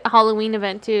every Halloween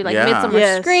event too, like Yeah. Midsummer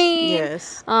Yes. Scream.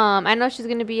 Yes. I know she's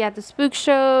gonna be at the Spook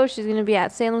Show. She's gonna be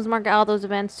at Salem's Market, all those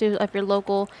events too, if you're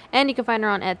local. And you can find her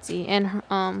on Etsy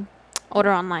and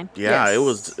order online. Yeah,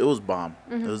 yes. It was bomb.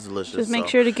 Mm-hmm. It was delicious. Just make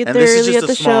sure to get there early at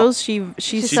the shows. She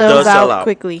sells out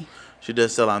quickly. She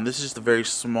does sell out. And this is just a very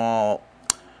small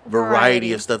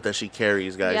variety of stuff that she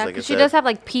carries, guys. Yeah, like she does have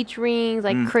like peach rings,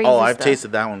 like crazy. Oh, I've stuff.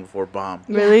 tasted that one before. Bomb.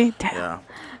 Really? Yeah.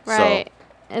 Right.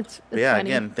 So, it's yeah.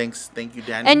 funny. Again, thank you,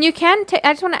 Danny. And you can.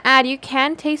 I just want to add, you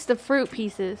can taste the fruit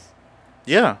pieces.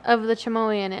 Yeah. Of the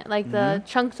chamoy in it, like the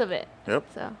chunks of it. Yep.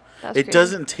 So it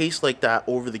doesn't taste like that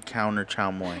over the counter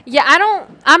chamoy. Yeah,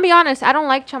 I'll be honest, I don't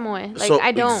like chamoy. Like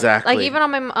I don't. Exactly. Like even on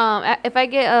my if I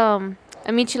get a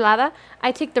michelada,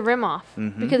 I take the rim off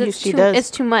because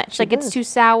it's too much. Like it's too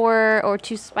sour or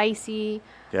too spicy.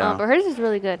 Yeah. But hers is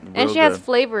really good. And she has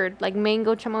flavored like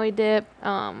mango chamoy dip,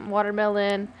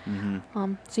 watermelon.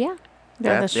 So yeah.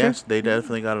 That's true. They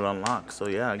definitely got it on lock. So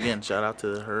yeah, again, shout out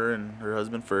to her and her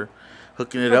husband for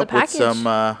hooking it up with some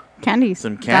candies.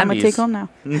 Some candies. I'm gonna take home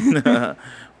now.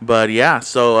 But yeah,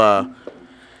 so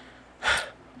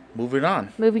moving on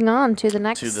to the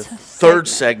next third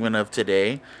segment of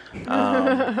today.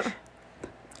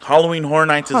 Halloween Horror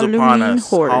Nights is upon us.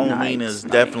 Halloween is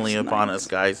definitely upon us,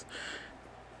 guys.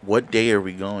 What day are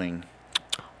we going?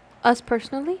 Us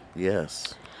personally?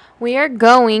 Yes. We are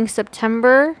going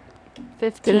September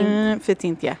 15th.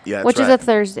 15th, yeah. Yeah, which is a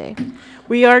Thursday.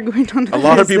 We are going on a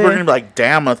lot of people are going to be like,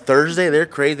 damn, a Thursday? They're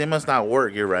crazy. They must not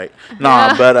work. You're right.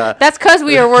 Nah, but... that's because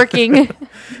we are working.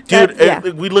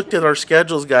 Dude, we looked at our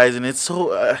schedules, guys, and it's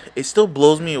so... it still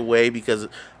blows me away because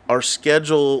our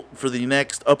schedule for the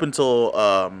next... Up until...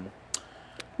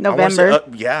 November.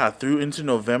 Through into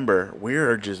November. We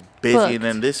are just busy. Booked. And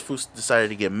then this fool decided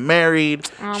to get married.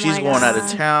 She's going out of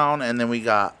town. And then we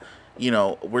got...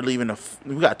 we're leaving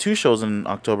we got 2 shows in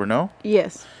October, no?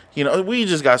 Yes. We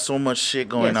just got so much shit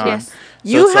going on. Yes. So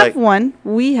you have 1.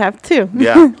 We have 2.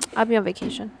 Yeah. I'll be on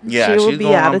vacation. Yeah, she's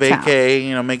going on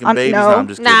vacay, making babies. No, I'm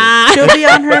just kidding. She'll be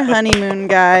on her honeymoon,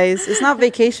 guys. It's not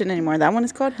vacation anymore. That one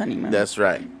is called honeymoon. That's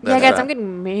right. Guys, I'm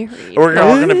getting married. We're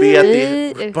all going to be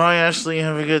at the... Bye, Ashley.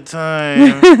 Have a good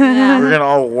time. We're going to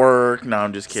all work. No,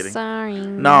 I'm just kidding. Sorry.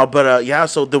 No, but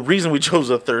so the reason we chose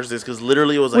a Thursday is because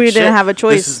literally it was like, we didn't have a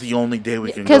choice. This is the only day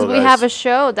we can go, because we have a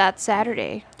show that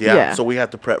Saturday. Yeah, so we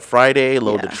have to prep Friday,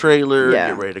 load the trailer,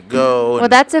 get ready to go. Well,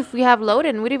 that's if we have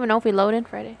load-in. We don't even know if we load in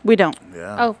Friday. We don't.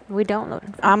 Yeah. Oh, we don't load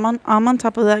in Friday. I'm on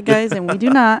top of that, guys, and we do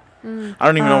not. I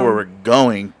don't even know where we're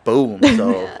going. Boom.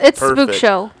 So it's Spook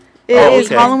Show. It is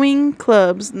Halloween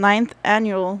Club's 9th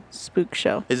annual Spook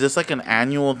Show. Is this like an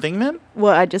annual thing then?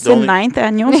 Well, I just said 9th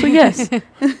annual, so yes.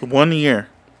 1 year.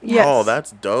 Yes. Oh,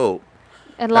 that's dope.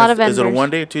 And a lot of vendors. Is it a 1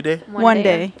 day or 2 day? 1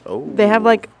 day. Oh. They have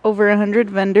like over 100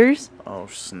 vendors. Oh,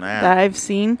 snap. That I've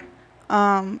seen.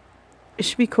 It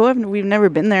should be cool. We've never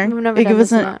been there. We've never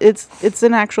done this. It's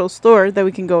an actual store that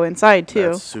we can go inside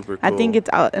too. That's super cool. I think it's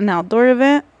an outdoor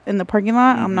event in the parking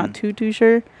lot. I'm not too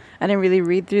sure. I didn't really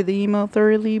read through the email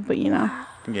thoroughly, but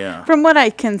Yeah. From what I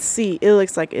can see, it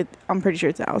looks like it. I'm pretty sure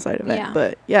it's an outside event. Yeah.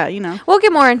 But yeah, we'll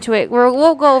get more into it.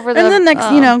 We'll go over and then next,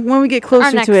 when we get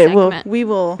closer to it, we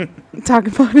will talk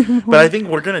about it more. But I think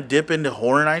we're gonna dip into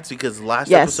Horror Nights because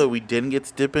last episode we didn't get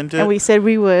to dip into it. And we said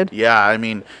we would. Yeah, I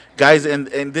mean, guys, and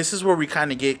this is where we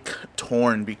kind of get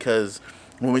torn because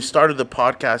when we started the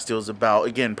podcast, it was about,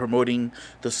 again, promoting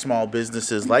the small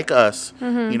businesses like us,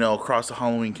 across the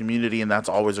Halloween community, and that's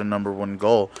always our number one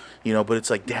goal, but it's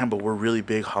like, damn, but we're really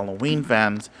big Halloween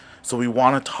fans, so we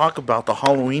want to talk about the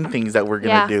Halloween things that we're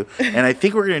going to do, and I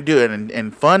think we're going to do it,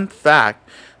 and fun fact,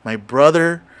 my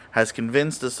brother has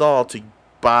convinced us all to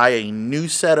buy a new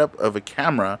setup of a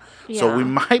camera, so we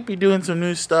might be doing some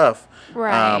new stuff.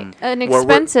 Right, an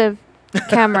expensive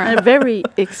camera. A very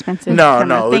expensive camera.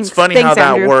 No. It's funny how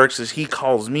Andrew. That works is he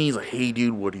calls me. He's like, hey,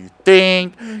 dude, what do you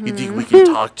think? You think we can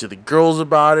talk to the girls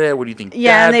about it? What do you think?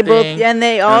 Yeah, and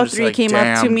they all three came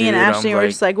up to me and Ashley and were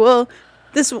just like, well,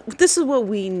 this is what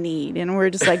we need. And we're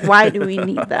just like, why do we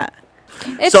need that?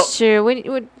 It's true. We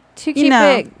to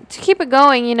keep it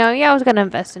going, you always got to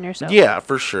invest in yourself. Yeah,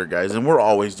 for sure, guys. And we're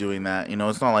always doing that.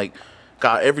 It's not like,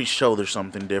 God, every show there's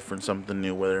something different, something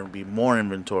new, whether it be more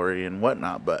inventory and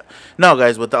whatnot. But no,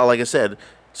 guys, like I said,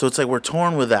 so it's like we're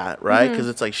torn with that, right? Because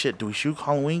it's like, shit, do we shoot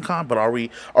Halloween con? But are we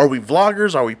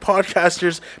vloggers? Are we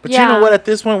podcasters? But you know what? At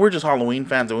this point, we're just Halloween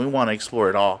fans and we want to explore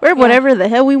it all. We're whatever the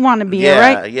hell we want to be,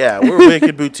 right? Yeah, we're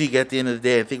Wicked Boutique at the end of the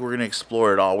day. I think we're gonna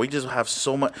explore it all. We just have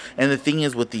so much, and the thing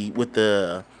is with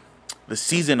the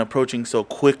season approaching so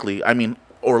quickly. I mean,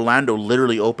 Orlando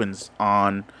literally opens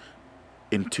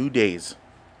in 2 days.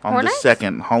 On the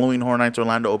 2nd, Halloween Horror Nights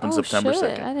Orlando opens September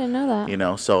 2nd. I didn't know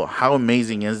that. So how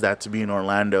amazing is that to be in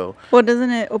Orlando? Well,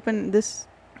 doesn't it open this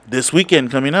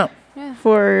weekend coming up? Yeah.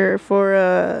 For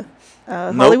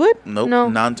Hollywood? Nope. No.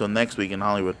 Not until next week in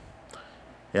Hollywood.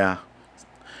 Yeah.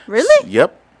 Really?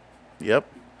 Yep.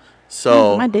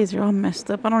 So my days are all messed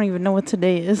up. I don't even know what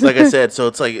today is. Like I said, so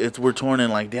it's like we're torn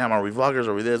in. Like, damn, are we vloggers?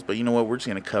 Are we this? But you know what? We're just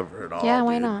gonna cover it all. Yeah,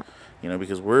 why dude. not? You know,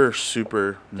 because we're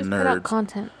super just nerds. Put out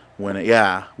content. When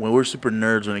we're super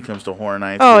nerds when it comes to horror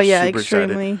nights. Oh we're yeah, super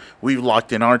extremely. Excited. We've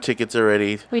locked in our tickets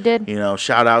already. We did. You know,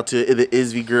 shout out to the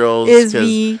ISV girls.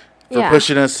 For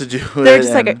pushing us to do it. They're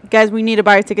just like, guys, we need to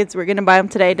buy our tickets. We're going to buy them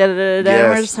today. Da, da, da, da. Yes. And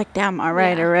we're just like, damn, all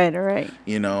right.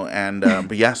 You know, and,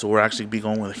 but yeah, so we're actually be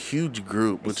going with a huge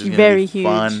group, which is going to be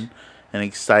fun and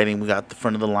exciting. We got the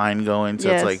front of the line going.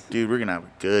 So it's like, dude, we're going to have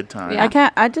a good time. Yeah.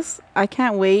 I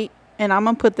can't wait. And I'm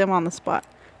going to put them on the spot.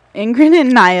 Ingrid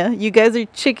and Naya, you guys are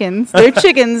chickens. They're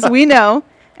chickens, we know.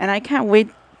 And I can't wait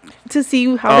to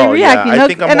see how they react. Yeah.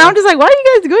 You know? I'm just like, why are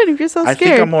you guys going if you're so scared? I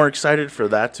think I'm more excited for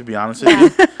that, to be honest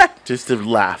with you. Just to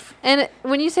laugh. And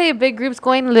when you say a big group's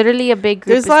going, literally a big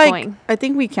group is going. I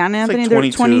think we can, Anthony. Like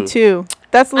 22. They're 22.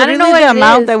 That's literally the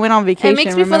amount that went on vacation. It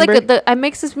makes me feel like it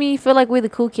makes me feel like we're the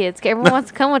cool kids. Everyone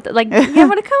wants to come with like, you want to come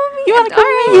with me? You want to come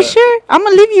with me? You sure? I'm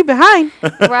gonna leave you behind.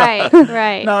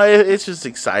 Right. No, it's just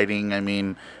exciting. I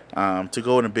mean, to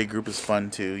go in a big group is fun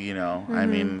too. You know, I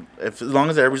mean, as long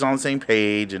as everybody's on the same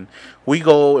page, and we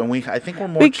go and I think we're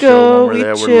more chill when we're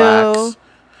there. We relax.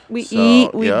 We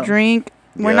eat. We drink.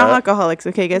 We're not alcoholics,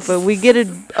 okay, guys, but we get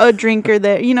a drinker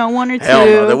there, you know, one or two. Hell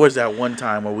no, there was that one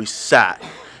time where we sat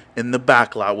in the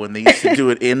back lot when they used to do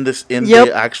it in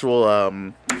the actual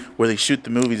where they shoot the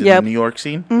movies in the New York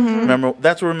scene. Mm-hmm. Remember,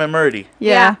 that's where we met Murdy.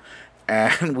 Yeah.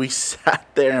 And we sat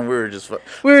there and we were just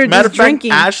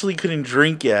drinking. Ashley couldn't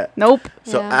drink yet. Nope.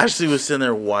 So Ashley was sitting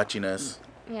there watching us.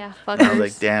 Yeah, fuckers. I was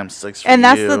like, damn, sucks for you. And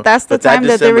that's the time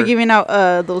that they were giving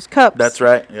out those cups. That's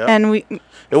right. Yeah. And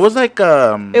it was like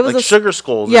sugar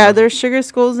skulls. Yeah, they're sugar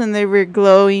skulls, and they were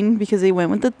glowing because they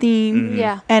went with the theme. Mm-hmm.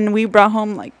 Yeah. And we brought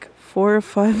home like 4 or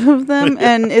 5 of them,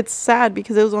 and it's sad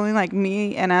because it was only like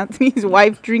me and Anthony's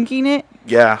wife drinking it.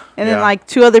 Yeah. And then like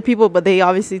 2 other people, but they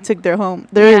obviously took home.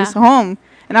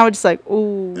 And I was just like,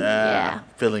 ooh. Yeah.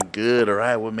 Feeling good. All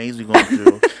right, what maze we going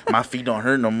through? My feet don't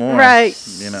hurt no more. Right.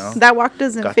 You know. That walk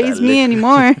doesn't faze me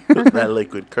anymore. That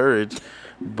liquid courage.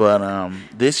 But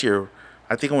this year,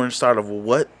 I think I want to start off with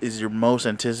what is your most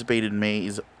anticipated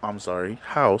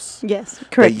house? Yes,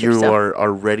 correct. That you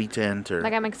are ready to enter.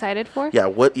 Like I'm excited for? Yeah,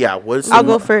 what is I'll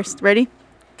go first. Ready?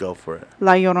 Go for it.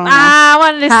 La Llorona. I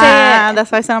wanted to say it.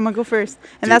 That's why I said I'm going to go first.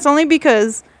 And that's only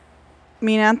because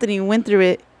me and Anthony went through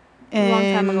it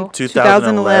in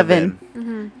 2011.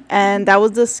 Mm-hmm. And that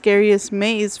was the scariest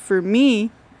maze for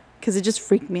me because it just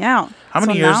freaked me out. How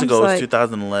many years ago was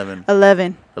 2011?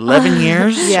 11. 11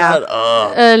 years? Yeah. Shut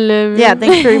up. 11. Yeah,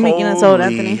 thanks for making us old,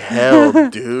 Anthony. Hell,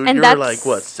 dude. And you're like,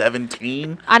 what,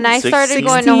 17? And I started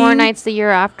going to Horror Nights the year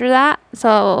after that,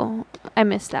 so I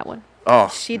missed that one. Oh,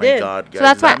 she did. God, guys,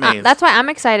 so that's why I'm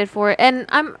excited for it. And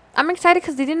I'm excited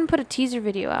because they didn't put a teaser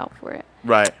video out for it.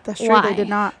 Right. That's true. They did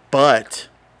not. But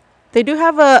they do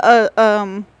have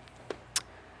a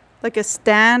like a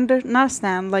stand, not a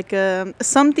stand, like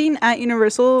something at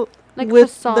Universal, like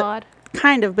with facade.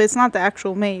 Kind of, but it's not the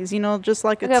actual maze. You know, just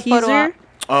like a teaser.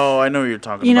 Oh, I know what you're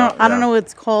talking about. You know, I don't know what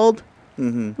it's called.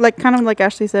 Mm-hmm. Like kind of like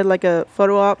Ashley said, like a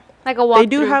photo op. Like a walkthrough. They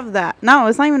do have that. No,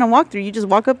 it's not even a walkthrough. You just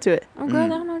walk up to it. Oh, good. I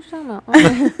don't know what you're talking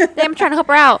about. I'm trying to help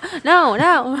her out. No.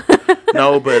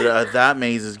 No, but that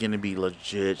maze is going to be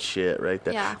legit shit right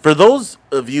there. Yeah. For those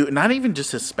of you, not even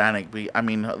just Hispanic, I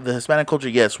mean, the Hispanic culture,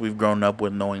 yes, we've grown up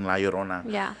with knowing La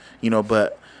Llorona. Yeah. You know,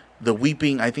 but the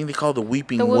weeping, I think they call it the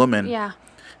weeping woman. Yeah.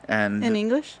 And in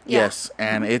English? Yes.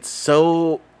 Yeah. And it's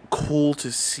so cool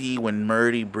to see when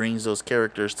Murdy brings those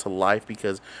characters to life,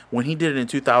 because when he did it in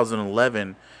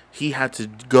 2011, he had to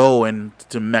go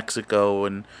to Mexico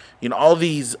and all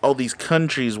these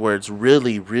countries where it's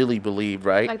really, really believed,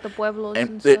 right? Like the pueblos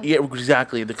and stuff. Yeah,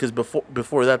 exactly. Because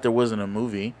before that there wasn't a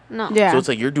movie. No. Yeah. So it's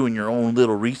like you're doing your own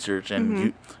little research, and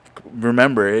you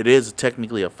remember it is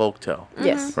technically a folktale.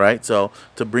 Yes. Right. So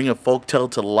to bring a folktale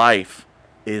to life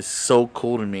is so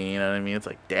cool to me. You know what I mean? It's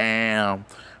like, damn.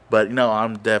 But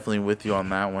I'm definitely with you on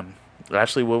that one.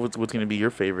 Ashley, what's going to be your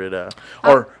favorite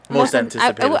or most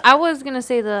anticipated? I was going to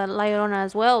say the La Llorona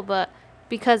as well, but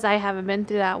because I haven't been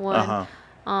through that one,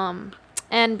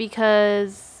 and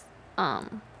because how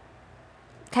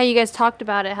you guys talked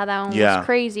about it, how that one was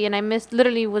crazy, and I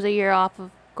literally was a year off of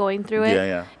going through it.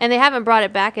 Yeah. And they haven't brought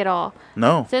it back at all.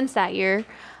 No. Since that year.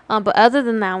 But other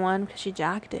than that one, because she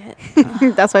jacked it.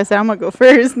 That's why I said I'm going to go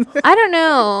first. I don't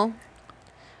know.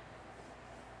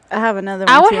 I have another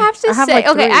one. I would have to say,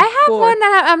 like I have one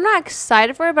that I'm not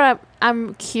excited for, but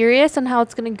I'm curious on how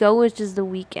it's going to go, which is The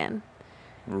Weeknd.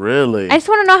 Really? I just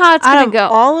want to know how it's going to go.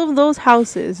 All of those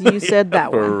houses, you said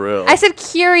that for one. For real. I said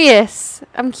curious.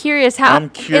 I'm curious how. I'm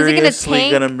curiously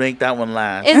going to make that one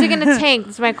last. Is it going to tank?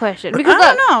 That's my question. Because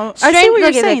I don't know. I see what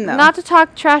you're saying, though. Not to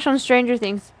talk trash on Stranger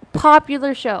Things.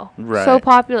 Popular show. Right. So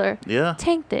popular. Yeah.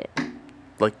 Tanked it.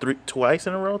 Like twice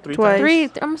in a row?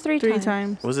 Almost three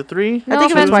times. Was it 3? No, I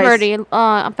think it was Birdie. I'm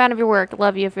a fan of your work.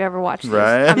 Love you if you ever watch this.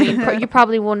 Right. I mean, you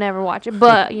probably will never watch it,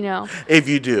 but, you know. If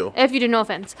you do, no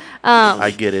offense.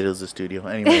 I get it. It was a studio.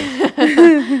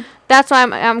 Anyway. That's why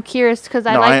I'm curious, because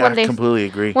I completely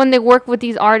agree. When they work with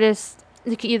these artists,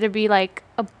 it could either be like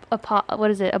a pop, what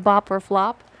is it, a bop or a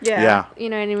flop? Yeah. You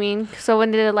know what I mean? So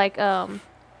when they did like,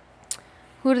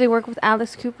 who do they work with?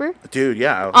 Alice Cooper? Dude,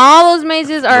 yeah. All those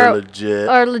mazes are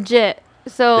legit.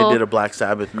 So they did a Black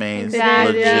Sabbath maze.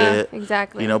 Exactly. Legit. Yeah,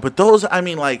 exactly. You know, but those, I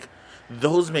mean, like,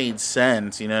 those made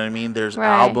sense. You know what I mean? There's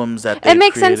albums that they It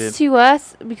makes created. sense to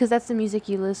us because that's the music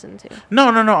you listen to. No.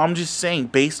 I'm just saying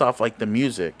based off, like, the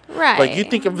music. Right. Like, you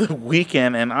think of The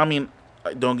Weeknd, and I mean,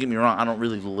 don't get me wrong, I don't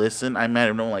really listen. I might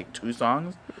have known, like, 2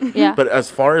 songs. Yeah. But as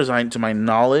far as to my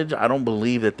knowledge, I don't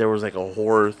believe that there was, like, a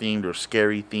horror-themed or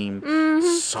scary-themed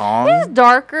song. It's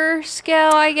darker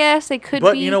scale, I guess. It could be.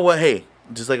 But you know what? Hey,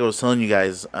 just like I was telling you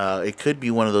guys, it could be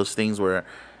one of those things where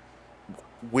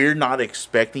we're not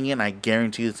expecting it, and I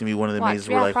guarantee it's going to be one of the mazes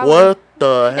we're like, probably. What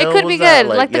the hell It could was be that?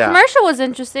 good. Like the commercial was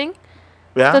interesting.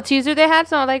 Yeah. The teaser they had,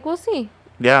 so I'm like, we'll see.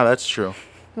 Yeah, that's true.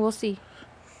 We'll see.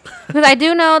 Because I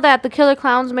do know that the Killer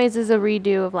Clowns maze is a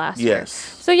redo of last year. Yes.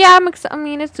 So yeah, I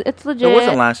mean, it's legit. It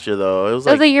wasn't last year though. It was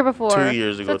like the year before. 2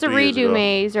 years ago. So it's a redo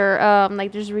maze, or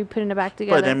like just putting it back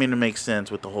together. But I mean, it makes sense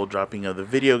with the whole dropping of the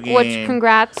video game. Which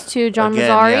congrats to John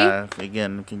Mazzari. Yeah,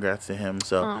 again, congrats to him.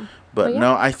 So, but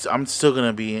no, I'm still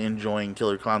gonna be enjoying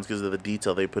Killer Clowns because of the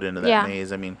detail they put into that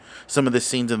maze. I mean, some of the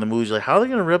scenes in the movies, like how are they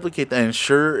gonna replicate that? And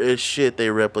sure as shit, they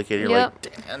replicate it. You're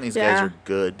like, damn, these guys are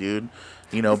good, dude.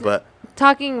 You know, but.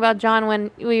 Talking about John,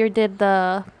 when we did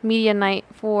the media night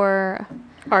for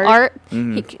art,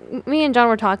 me and John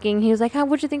were talking. He was like,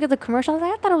 what'd you think of the commercial? I was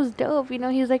like, I thought it was dope. You know,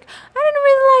 he was like, I didn't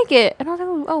really like it. And I was like,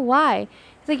 oh, why?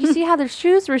 He's like, you see how their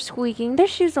shoes were squeaking? Their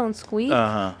shoes don't squeak.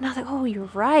 Uh-huh. And I was like, oh, you're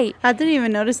right. I didn't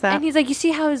even notice that. And he's like, you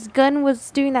see how his gun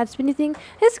was doing that spinny thing?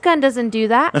 His gun doesn't do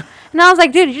that. And I was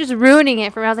like, dude, you're just ruining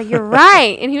it for me. I was like, you're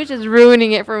right. And he was just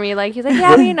ruining it for me. Like, he's like,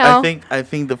 yeah, you know. I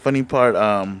think the funny part,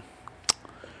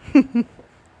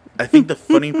 I think the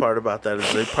funny part about that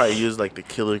is they probably use like the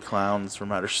Killer Clowns from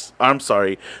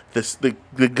the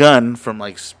gun from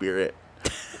like Spirit,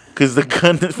 because the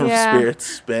gun from Spirit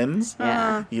spins.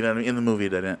 Yeah. You know what I mean? In the movie,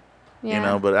 it didn't. Yeah. You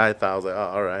know, but I thought I was like,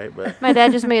 oh, all right. But my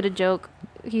dad just made a joke.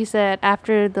 He said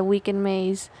after the weekend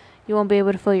maze, you won't be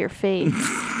able to feel your face.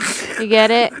 You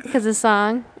get it? Because the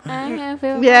song. I can't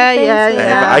feel my face. If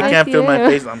I can't feel my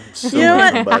face, I'm suing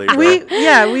somebody, bro.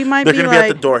 We might They're be gonna like, be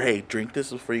at the door. Hey, drink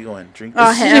this before you go in. Drink this.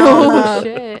 Oh, hell no.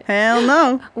 Shit. Hell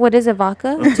no. What is it,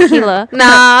 vodka? Tequila?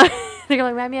 Nah. They're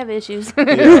like, maybe I have issues. Yeah,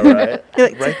 right.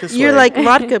 Right this You're way. like,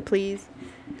 vodka, please.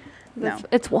 No.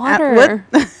 It's water.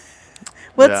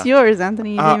 What's yours,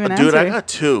 Anthony? You didn't even dude, answer. I got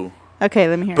 2. Okay,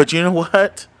 let me hear. But you know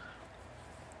what?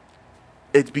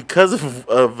 It's because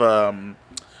of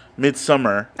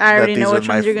Midsummer. I already know which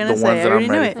ones you're gonna say. I already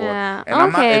knew it. Yeah. And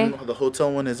okay. I'm not, and the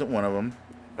hotel one isn't one of them.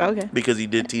 Okay. Because he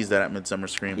did tease that at Midsummer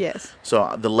Scream. Yes.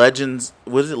 So the Legends,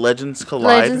 what is it? Legends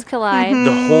Collide. Legends Collide. Mm-hmm.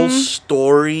 The whole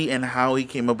story and how he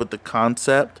came up with the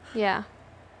concept. Yeah.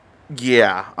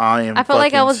 Yeah, I felt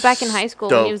like I was back in high school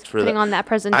when he was putting on that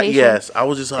presentation. Yes, I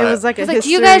was just like, it was like a history. Do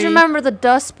you guys remember the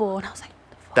Dust Bowl? And I was like,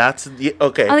 that's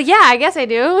okay. I was like, yeah, I guess I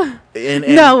do. And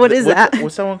no, what is that?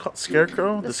 What's that one called?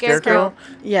 Scarecrow? The Scarecrow?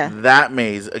 Yeah. That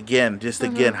maze, again,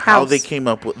 how they came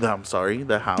up with,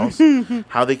 the house,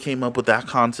 how they came up with that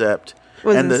concept.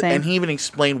 And he even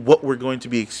explained what we're going to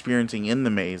be experiencing in the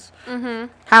maze.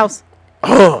 Mm-hmm. House.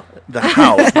 Oh, the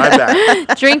house. My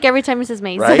bad. Drink every time he says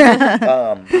maze.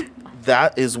 Right?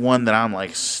 That is one that I'm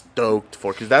like stoked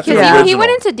for because that's he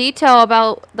went into detail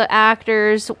about the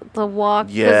actors, the walk.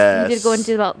 Yes. He did go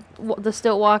into about the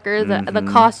stilt walker, the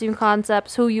costume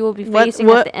concepts, who you will be facing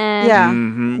at the end. Yeah.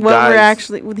 Mm-hmm. What we're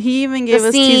actually. He even gave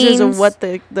us teasers of what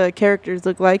the characters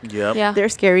look like. Yep. Yeah. They're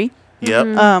scary. Yep.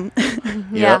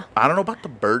 Mm-hmm. Yeah. I don't know about the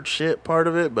bird shit part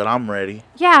of it, but I'm ready.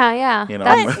 Yeah, yeah. You know,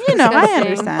 I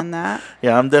understand that.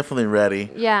 Yeah, I'm definitely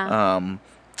ready. Yeah.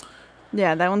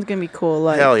 Yeah, that one's gonna be cool.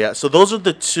 Like, hell yeah! So those are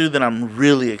the 2 that I'm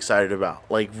really excited about.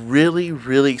 Like really,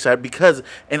 really excited because,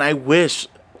 and I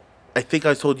think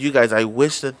I told you guys, I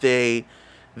wish that they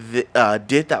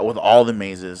did that with all the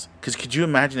mazes. Because could you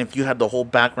imagine if you had the whole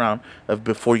background of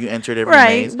before you entered every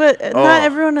maze? Right, but not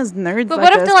everyone is nerds. But like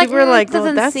what if us. they're like, we're like,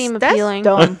 doesn't seem appealing?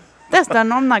 That's dumb. That's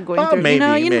done. I'm not going through.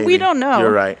 Maybe. We don't know.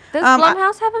 You're right. Does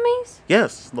Blumhouse have a maze?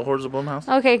 Yes, the Horrors of Blumhouse.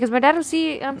 Okay, because my dad would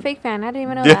see Fake Fan. I didn't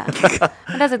even know that.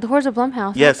 My dad's like, the Horrors of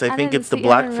Blumhouse. Yes, I think it's the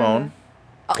black phone.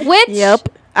 Which? Yep.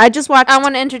 I just watched. I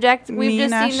want to interject. We've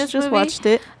just seen this just movie. Watched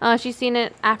it. She's seen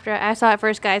it after I saw it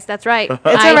first, guys. That's right. It's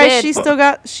all right. She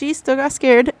still got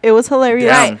scared. It was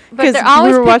hilarious. Right. But they're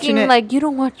always picking like, you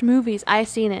don't watch movies. I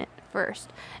seen it first.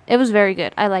 It was very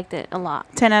good. I liked it a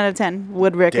lot. 10 out of 10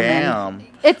 would recommend.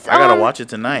 Damn. I gotta watch it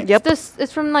tonight. Yep.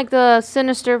 It's from like the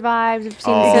Sinister vibes. You've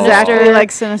seen Sinister. Exactly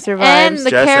like Sinister vibes. And the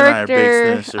Jess character. And I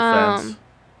are big Sinister fans.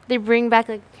 They bring back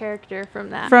like a character from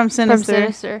that. From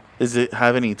Sinister. Does it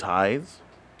have any ties?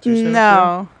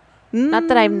 No. Not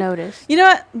that I've noticed. You know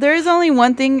what? There is only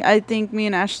one thing I think me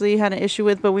and Ashley had an issue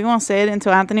with, but we won't say it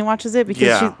until Anthony watches it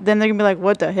because then they're gonna be like,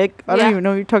 "What the heck? I don't even know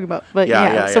what you're talking about." But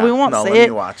so we won't say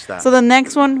it. Watch that. So the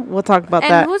next one we'll talk about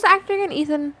that. And who's acting in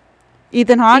Ethan?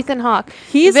 Ethan Hawke. Ethan Hawke.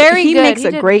 He makes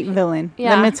a great villain.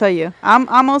 Yeah. Let me tell you.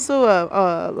 I'm also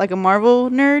a Marvel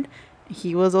nerd.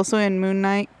 He was also in Moon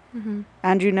Knight. Mm-hmm.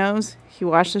 Andrew knows. He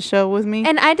watched the show with me.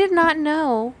 And I did not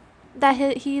know that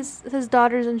his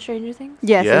daughter's in Stranger Things.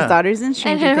 Yes, his daughter's in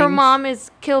Stranger Things. And her mom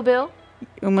is Kill Bill.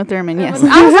 Uma Thurman, yes.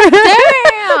 I was like,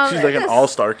 damn. She's like an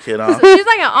all-star kid, huh? She's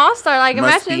like an all-star. Like,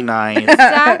 must imagine. Be nice.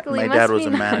 Exactly. My dad was a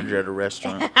manager at a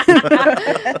restaurant.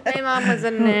 My mom was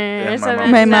a nurse.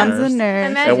 My mom's a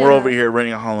nurse. And we're over here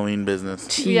running a Halloween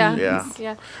business. Yeah.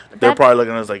 They're probably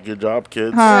looking at us like, good job,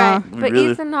 kids. Right. But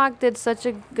Ethan Hawke did such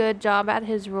a good job at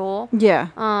his role. Yeah.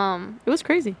 It was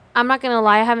crazy. I'm not going to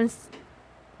lie. I haven't...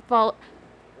 Well,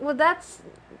 that's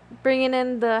bringing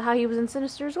in how he was in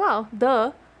Sinister as well.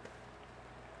 Duh.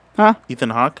 Huh?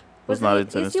 Ethan Hawke was not in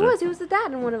Sinister. Yes, he was. He was the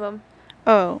dad in one of them.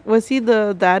 Oh, was he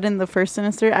the dad in the first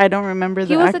Sinister? I don't remember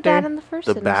the actor. He was the dad in the first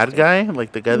Sinister. The bad guy?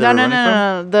 Like the guy that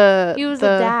No. He was the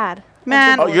dad.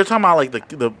 Man. Oh, you're talking about like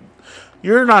the...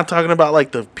 You're not talking about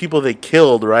like the people they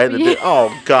killed, right?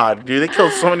 Oh, God. Dude, they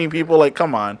killed so many people. Like,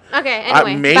 come on. Okay,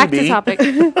 anyway. Back to topic.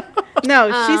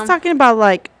 No, she's talking about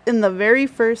like in the very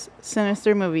first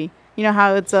Sinister movie. You know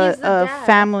how it's a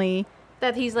family...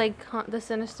 That he's like the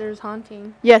Sinister's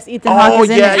haunting. Yes, Ethan Hawke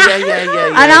is in it. Yeah.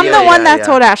 And I'm the one that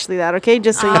told Ashley that, okay?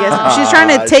 Just so you guys. She's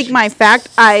trying to take my fact.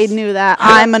 I knew that.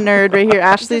 I'm a nerd right here.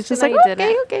 Ashley's just like,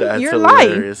 okay. That's you're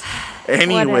hilarious.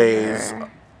 Lying. Anyways,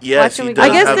 yes, I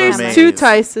guess there's two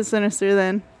ties to Sinister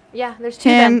then. Yeah, there's two.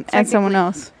 Him and someone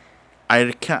else. I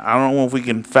don't know if we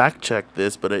can fact check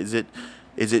this, but is it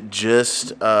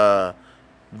just the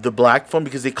black phone?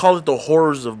 Because they call it the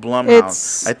Horrors of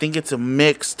Blumhouse. I think it's a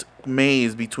mixed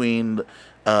maze between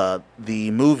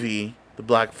the movie The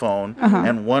Black Phone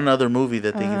and one other movie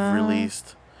that they've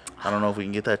released. I don't know if we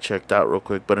can get that checked out real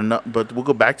quick, but we'll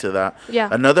go back to that. Yeah.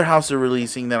 Another house they're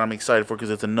releasing that I'm excited for because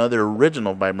it's another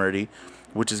original by Murdy,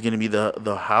 which is going to be the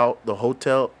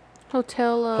hotel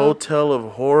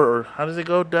of horror. Or how does it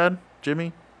go, Dad?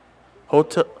 Jimmy?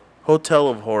 Hotel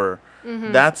of Horror.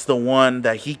 Mm-hmm. That's the one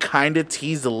that he kind of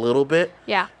teased a little bit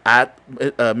at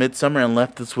Midsummer and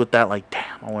left us with that, like,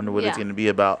 damn, I wonder what it's going to be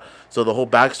about. So the whole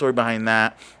backstory behind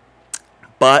that.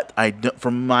 But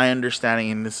from my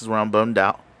understanding, and this is where I'm bummed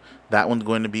out, that one's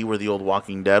going to be where the old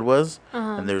Walking Dead was,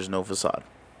 and there's no facade.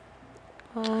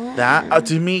 Oh. That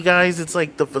to me, guys, it's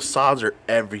like the facades are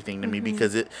everything to me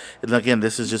because again,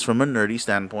 this is just from a nerdy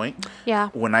standpoint. Yeah.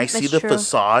 When I see the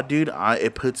facade, dude,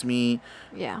 it puts me.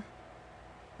 Yeah.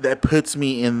 That puts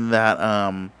me in that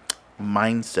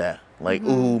mindset. Like,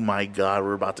 oh my God,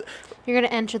 we're about to. You're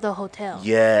gonna enter the hotel.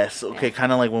 Yes. Okay.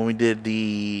 Kind of like when we did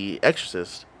The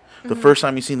Exorcist. The first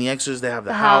time you seen The Exorcist, they have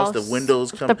the house, the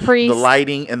windows come, the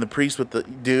lighting, and the priest with the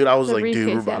dude. I was like,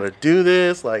 dude, we're about to do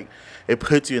this. Like, it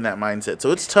puts you in that mindset. So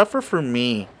it's tougher for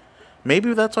me.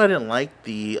 Maybe that's why I didn't like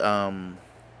the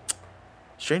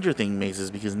Stranger Things mazes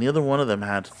because neither one of them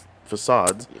had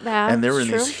facades, and they were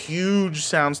in these huge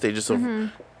sound stages. So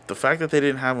the fact that they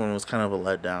didn't have one was kind of a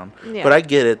letdown. Yeah. But I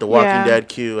get it. The Walking Dead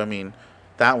queue. I mean,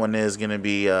 that one is going to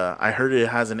be. I heard it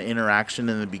has an interaction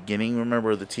in the beginning. Remember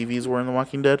where the TVs were in The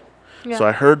Walking Dead? Yeah. So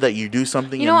I heard that you do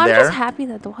something in there. I'm just happy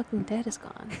that The Walking Dead is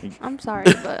gone. I'm sorry,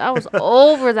 but I was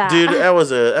over that. Dude, that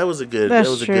was a good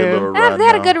little run. They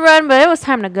had a good run, but it was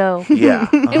time to go. Yeah,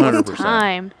 100%. It was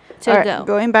time to go.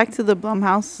 Going back to the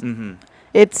Blumhouse,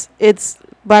 it's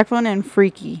Black Phone and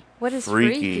Freaky. What is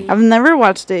Freaky? I've never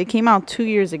watched it. It came out 2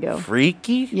 years ago.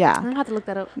 Freaky? Yeah. I'm gonna have to look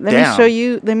that up. Let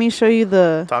me show you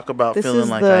the. Talk about feeling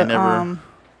like I never.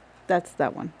 That's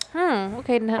that one.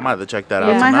 Okay. I might have to check that out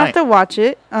You tonight. might have to watch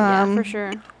it. Yeah, for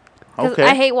sure. Because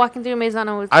I hate walking through a maze. I don't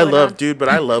know what's going on. Dude, but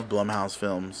I love Blumhouse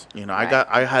films. You know, right.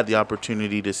 I had the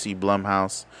opportunity to see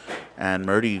Blumhouse and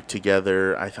Murdy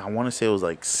together. I want to say it was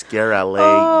like Scare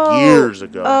LA years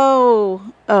ago.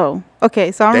 Oh.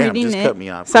 Okay, so I'm reading just it. Cut me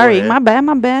off. Sorry, my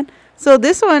bad. So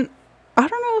this one, I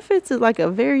don't know if it's like a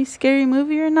very scary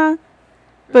movie or not,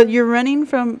 but you're running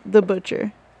from the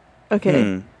butcher.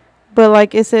 Okay. But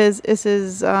like it says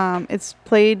it's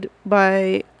played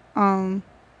by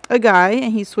a guy,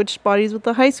 and he switched bodies with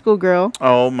a high school girl.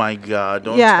 Oh my God!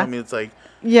 Don't tell me it's like.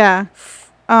 Yeah.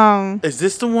 Is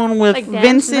this the one with like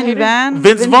Vincent Van?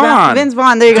 Vince Vaughn. Vince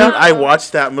Vaughn. There you go. I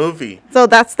watched that movie. So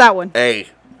that's that one. Hey.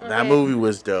 That movie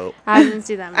was dope. I didn't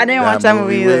see that movie. I didn't watch that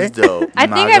movie either. Was dope. I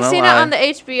think I've seen it on the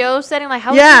HBO setting. Like,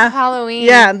 how was it Halloween?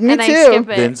 Yeah, me too. I skip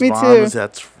it. Vince Vaughn,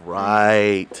 that's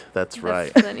right. That's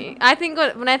right. Funny. I think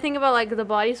when I think about like the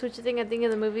body switching thing, I think of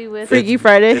the movie with Freaky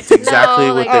Friday. It's exactly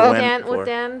what they went for. With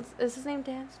Dan, is his name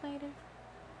Dan Snyder?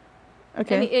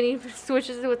 Okay. And he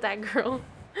switches it with that girl.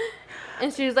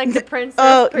 And she was like the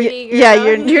princess, pretty girl.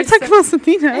 Yeah, you're talking about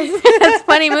something else. It's a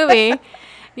funny movie.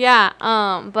 Yeah,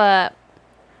 but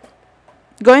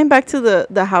going back to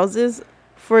the houses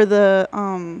for the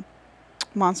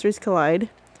Monsters Collide.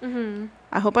 Mm-hmm.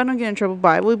 I hope I don't get in trouble, but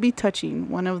I will be touching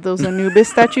one of those Anubis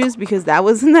statues because that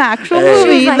was in the actual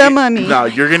movie, The Mummy. No,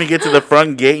 you're gonna get to the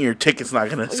front gate and your ticket's not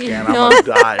gonna scan. I'm gonna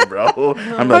die, bro.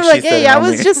 I'm like, hey, I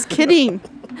was just kidding.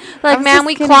 Like, man,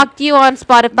 we clocked you on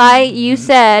Spotify. You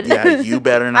said. Yeah, you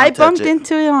better not. I bumped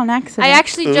into it on accident. I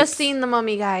actually just seen The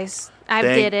Mummy, guys. I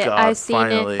did it. I seen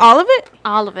finally. it. All of it?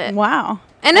 All of it. Wow.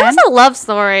 And it was a love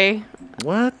story.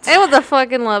 What? It was a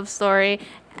fucking love story.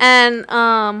 And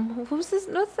what's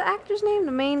the actor's name?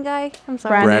 The main guy? I'm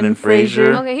sorry. Brandon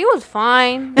Fraser. Okay, he was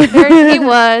fine. He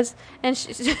was. And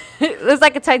it was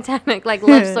like a Titanic like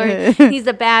love story. He's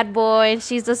a bad boy and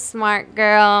she's a smart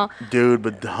girl. Dude,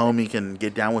 but the homie can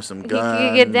get down with some guns. He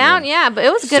can get down, yeah. But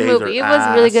it was a good movie. It was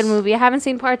a really good movie. I haven't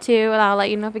seen part 2, and I'll let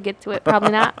you know if we get to it.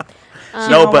 Probably not.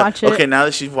 No, but okay. Now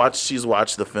that she's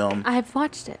watched the film. I've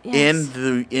watched it. Yes.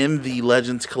 In the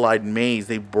Legends Collide maze,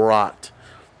 they brought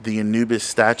the Anubis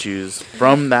statues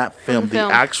from that film, the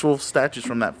actual statues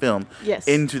from that film,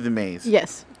 into the maze.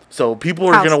 Yes. So people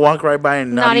are gonna walk right by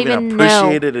and not even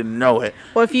appreciate it and know it.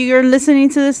 Well, if you're listening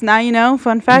to this now, you know.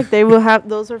 Fun fact: they will have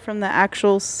those are from the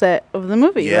actual set of the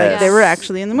movie. Yes. Like, they were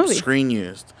actually in the movie. Screen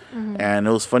used. Mm-hmm. And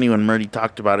it was funny when Murdy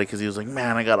talked about it because he was like,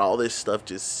 "Man, I got all this stuff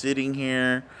just sitting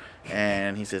here."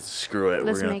 And he said, "Screw it,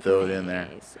 we're gonna throw it in there."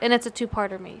 And it's a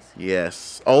 2-parter maze.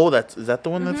 Yes. Oh, is that the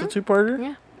one that's a 2-parter?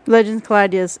 Yeah. Legends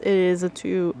Collide, yes, it is a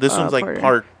 2. This one's like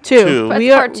part 2. We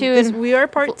are part 2. We are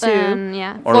part 2.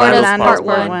 Yeah. Orlando's part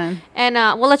 1. And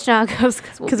we'll let you know how it goes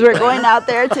because we're going out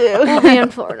there too. We'll be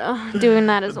in Florida doing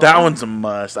that as well. That one's a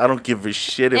must. I don't give a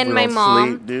shit if we don't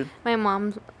sleep, dude. My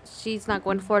mom, she's not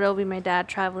going to Florida. It'll be my dad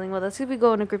traveling with us. We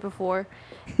go in a group of 4.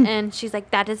 And she's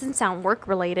like, that doesn't sound work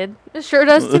related. It sure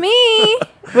does to me.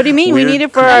 What do you mean? We need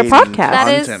it for our podcast. That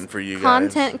is content for you guys.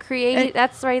 Content created.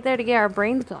 That's right there to get our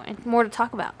brains going. More to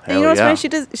talk about. And you know what's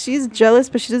funny? She's jealous,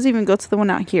 but she doesn't even go to the one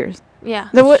out here. Yeah.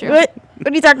 What are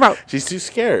you talking about? She's too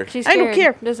scared. I don't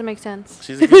care. Doesn't make sense.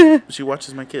 She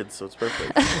watches my kids, so it's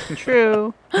perfect.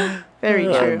 True. Very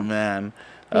true. Oh, man.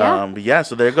 Yeah.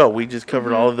 So there you go. We just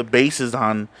covered all of the bases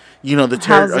on, the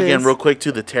terror. Again, real quick,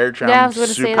 too, the terror trap. Yeah, I was going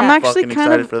to say that. I'm actually fucking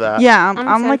excited for that. Yeah,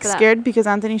 I'm like scared because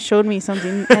Anthony showed me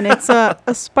something, and it's a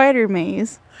spider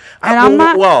maze. And I'm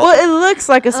not. Well, it looks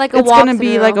like it's going to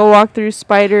be like a walkthrough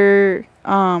spider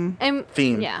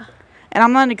theme. Yeah. And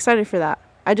I'm not excited for that.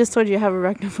 I just told you I have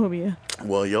arachnophobia.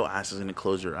 Well, your ass is going to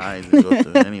close your eyes and go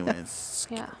through it anyways.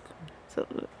 Yeah. So.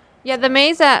 Yeah, the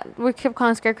maze that we kept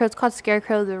calling Scarecrow, it's called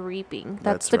Scarecrow the Reaping.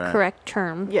 That's the correct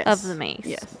term of the maze.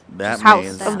 Yes. That house.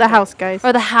 maze. Of the house, guys.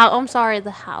 Or the house. I'm sorry, the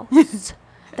house.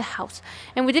 The house.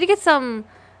 And we did get some...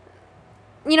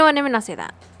 You know what? Let me not say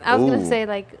that. I was going to say,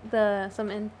 like, some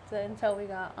intel we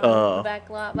got on the back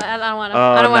lot. But I don't want to...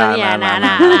 I don't want to... Yeah,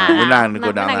 nah. We're not going to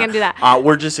go down We're not going to do that.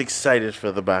 We're just excited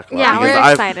for the back lot. Yeah,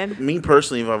 we're excited. Me,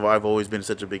 personally, I've always been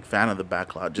such a big fan of the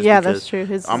back lot. Just because that's true.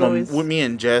 With me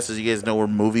and Jess, as you guys know, we're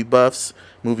movie buffs,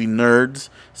 movie nerds.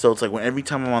 So it's like every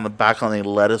time I'm on the back lot, they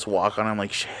let us walk on. I'm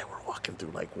like, shit, we're walking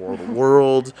through like World of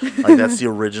Worlds. Like that's the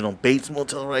original Bates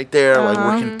Motel right there.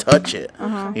 Like we can touch it.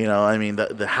 I mean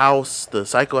the house, the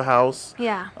Psycho house.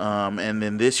 Yeah. And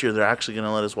then this year they're actually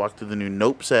gonna let us walk through the new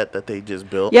Nope set that they just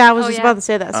built. Yeah, I was just about to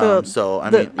say that.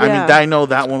 I know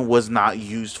that one was not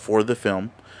used for the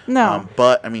film. No.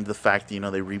 But I mean the fact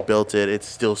that, they rebuilt it, it's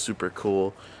still super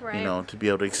cool. Right. To be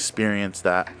able to experience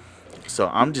that. So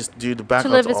I'm just, the backlot's to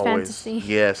live is always fantasy.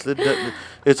 Yes,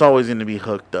 it's always going to be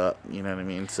hooked up. You know what I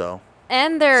mean? So.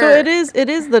 And they're... So it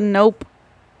is the Nope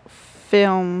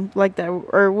film, like that,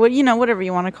 or what, whatever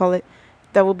you want to call it,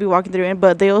 that we'll be walking through it.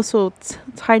 But they also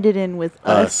tied it in with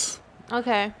Us.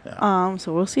 Okay. Yeah.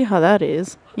 So we'll see how that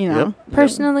is. Yep.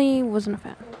 Personally, wasn't a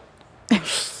fan.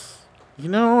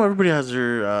 Everybody has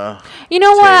their. You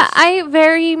know taste. What? I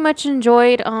very much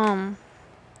enjoyed.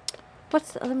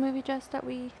 What's the other movie, Jess, that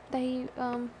he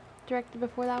directed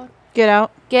before that one? Get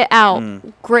Out. Get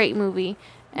Out. Great movie.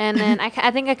 And then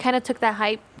I think I kind of took that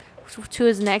hype to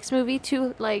his next movie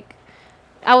too. Like,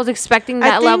 I was expecting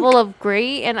that level of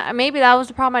great, and maybe that was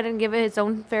the problem. I didn't give it its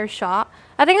own fair shot.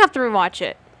 I think I have to rewatch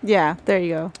it. Yeah, there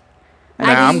you go.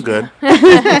 I'm good.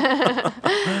 Yeah,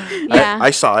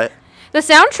 I saw it. The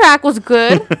soundtrack was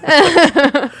good.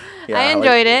 I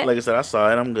enjoyed it. Like I said, I saw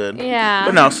it. I'm good. Yeah.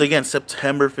 But no, so again,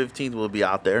 September 15th will be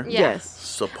out there. Yes.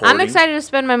 Supporting. I'm excited to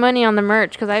spend my money on the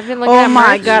merch because I've been looking at merch. Oh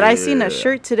my God. I seen a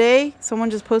shirt today. Someone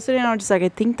just posted it and I was just like, I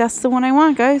think that's the one I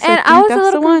want, guys. And I was a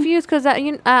little confused because at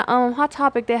Hot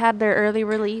Topic, they had their early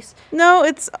release. No,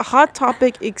 it's Hot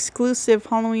Topic exclusive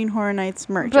Halloween Horror Nights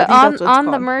merch. But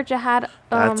on the merch, it had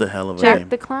that's a hell of a Jack name.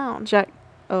 the Clown. Jack.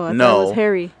 Oh, I thought it was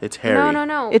Harry. It's Harry.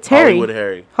 No. It's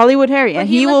Harry. Hollywood Harry. And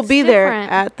he will be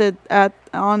different. there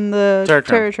on the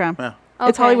Terror Tram. Yeah. Okay.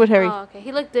 It's Hollywood Harry. Oh, okay.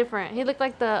 He looked different. He looked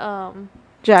like the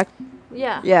Jack.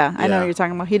 Yeah. Yeah, I know what you're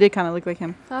talking about. He did kind of look like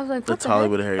him. I was like, that's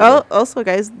Hollywood Harry. Oh, also,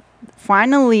 guys,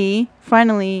 finally,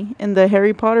 in the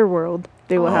Harry Potter world,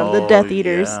 they will have the Death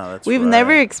Eaters. Yeah, We've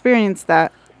never experienced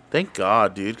that. Thank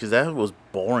God, dude, because that was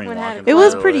boring. It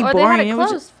was pretty boring. They had it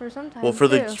closed for some time. Well,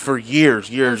 for years,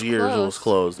 it was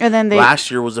closed. And then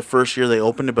last year was the first year they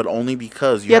opened it, but only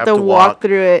because you have to walk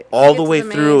through it all the way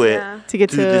through it to get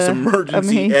to this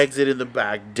emergency exit in the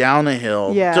back, down a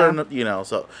hill. Yeah.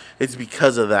 So it's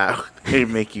because of that they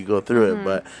make you go through it.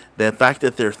 But the fact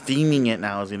that they're theming it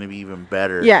now is going to be even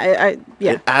better. Yeah,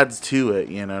 it adds to it.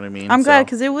 You know what I mean? I'm glad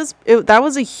because that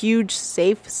was a huge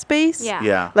safe space.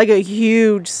 Yeah. Like a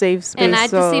huge safe space. And I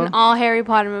just seen all Harry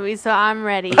Potter movies, so I'm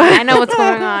ready. I know what's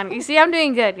going on. You see, I'm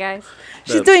doing good, guys.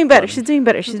 She's doing better. She's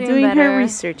doing her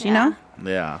research, you know?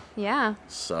 Yeah. Yeah.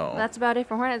 So that's about it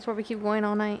for Hornets, where we keep going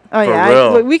all night. Oh,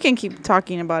 yeah. We can keep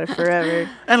talking about it forever.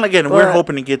 And again, we're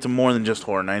hoping to get to more than just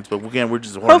Horror Nights, but again, we're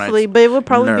just Horror Nights. Hopefully, but it would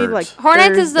probably be like Horror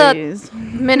Nights is the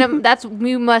minimum. That's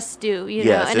we must do, you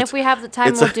know. And if we have the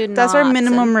time, we'll do. That's our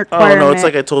minimum requirement. Oh no, it's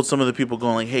like I told some of the people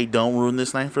going like, "Hey, don't ruin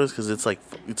this night for us," because it's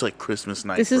like Christmas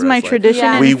night. This is my tradition.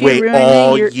 And we wait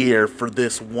all year for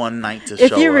this one night to show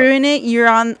up. If you ruin it, you're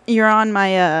on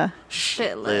my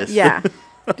shit list. Yeah.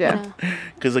 Yeah.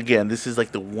 Because again, this is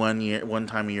like the one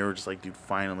time a year we're just like, dude,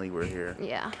 finally we're here.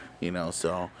 Yeah. You know,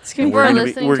 so we're gonna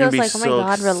be like, oh my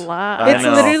God, relax. It's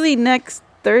literally next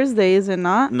Thursday, is it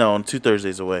not? No, 2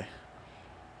 Thursdays away.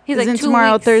 He's like 2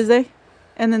 tomorrow weeks. Thursday,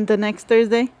 and then the next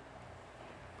Thursday.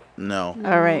 No.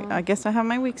 All right, I guess I have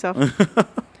my weeks off.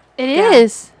 It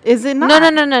is. Is it not?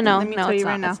 No. Let me tell you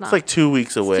right now. It's like 2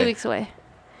 weeks away. 2 weeks away.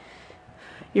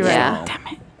 You're right. Yeah. Damn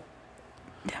it.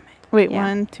 Wait,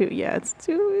 1, 2. Yeah, it's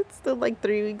 2. It's still like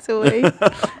 3 weeks away.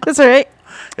 That's all right.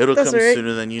 It'll come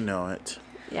sooner than you know it.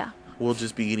 Yeah. We'll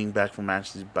just be getting back from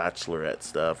Ashley's bachelorette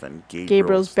stuff and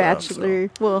Gabriel's stuff, bachelor.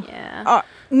 So. Well, yeah.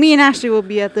 Me and Ashley will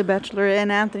be at the bachelorette,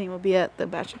 and Anthony will be at the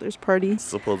bachelor's party.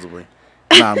 Supposedly.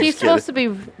 He's supposed to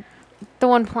be the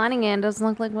one planning it, and doesn't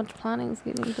look like much planning is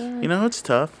getting done. You know, it's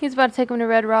tough. He's about to take him to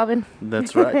Red Robin.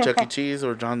 That's right. Chuck E. Cheese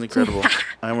or John's Incredible.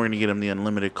 And we're going to get him the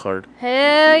unlimited card.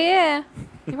 Hell yeah.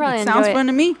 You probably sounds fun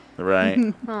to me.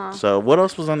 Right. So what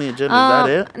else was on the agenda? Is that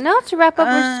it? No, to wrap up,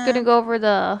 we're just going to go over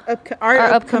our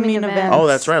upcoming events. Oh,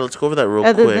 that's right. Let's go over that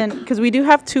real quick. Because we do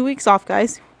have 2 weeks off,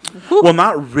 guys. Well,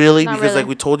 not really, because like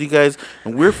we told you guys,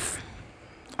 and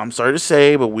I'm sorry to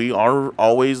say, but we are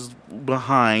always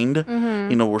behind.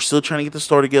 You know, we're still trying to get the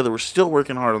store together. We're still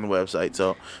working hard on the website.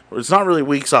 So it's not really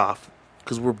weeks off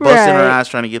because we're busting our ass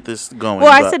trying to get this going.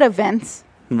 Well, I said events.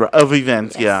 Of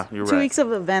events, yes. Yeah, you're right. 2 weeks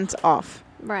of events off.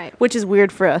 Right. Which is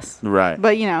weird for us. Right.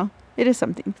 But, you know, it is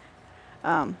something.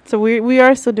 So we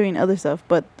are still doing other stuff.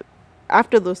 But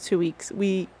after those 2 weeks,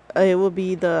 it will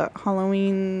be the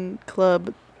Halloween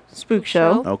Club Spook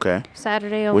Show. Okay.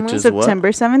 Saturday only. Which is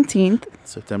September 17th.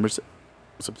 September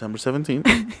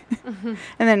 17th.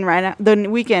 And then the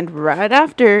weekend right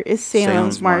after is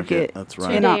Salem's Market. That's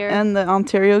right. And the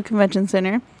Ontario Convention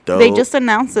Center. Dope. They just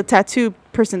announced the tattoo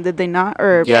person, did they not?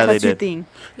 Or yeah, tattoo they did. thing.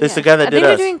 This is the guy that did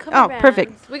us. Doing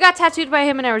perfect. We got tattooed by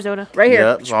him in Arizona. Right here.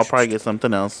 Yep, so I'll probably get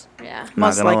something else. Yeah.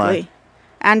 Most likely.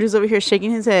 Andrew's over here shaking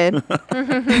his head.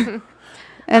 And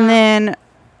then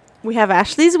we have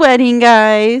Ashley's wedding,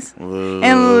 guys. Whoa.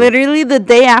 And literally the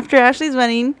day after Ashley's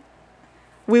wedding,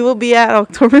 we will be at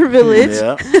October Village.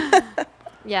 Yeah.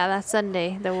 Yeah, that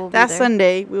Sunday that we'll be That there.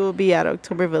 Sunday we will be at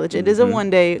October Village. It is a 1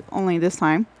 day only this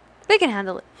time. They can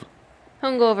handle it.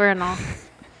 Hungover and all.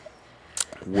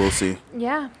 We'll see.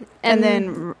 Yeah. And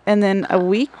then a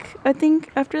week, I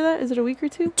think, after that. Is it a week or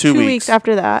two? 2 weeks. 2 weeks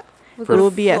after that. We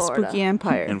will be at Florida. Spooky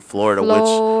Empire. In Florida.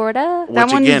 Which that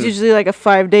one again, is usually like a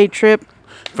 5-day trip.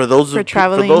 For those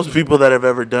traveling. For those people that have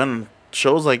ever done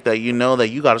shows like that, you know that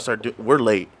you got to start we're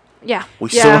late. Yeah. We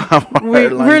still have our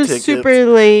airline we're tickets. super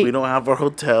late. We don't have our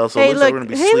hotel, so hey, it looks like we're going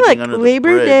to be sleeping under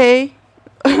Labor the bridge. Day.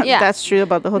 Yeah. That's true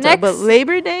about the hotel. But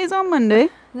Labor Day is on Monday.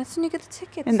 That's when you get the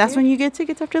tickets. And that's when you get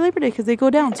tickets after Labor Day because they go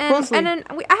down, supposedly. And then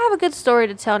I have a good story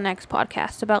to tell next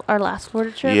podcast about our last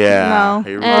Florida trip. Yeah.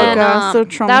 No. Oh, God. So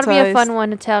traumatized. That'll be a fun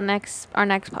one to tell our next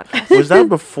podcast. Was that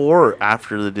before or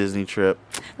after the Disney trip?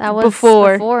 That was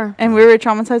before. And we were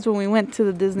traumatized when we went to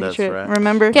the Disney trip. Right.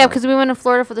 Remember? Yeah, because we went to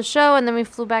Florida for the show, and then we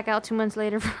flew back out 2 months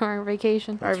later for our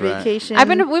vacation. That's our vacation.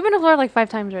 We've been to Florida like 5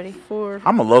 times already.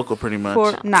 I'm a local pretty much.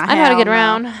 I know how to get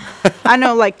around. I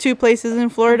know like 2 places in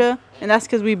Florida, and that's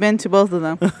because we've been to both of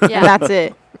them. Yeah. And that's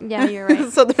it. Yeah, you're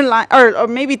right. So they're lying. Or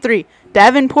maybe 3.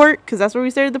 Davenport, because that's where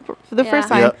we started for the first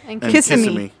time. Yep. And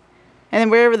Kissimmee. And then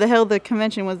wherever the hell the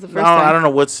convention was the first time. I don't know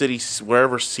what city,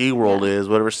 wherever SeaWorld is,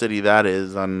 whatever city that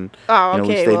is. We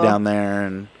stayed down there.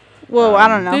 And I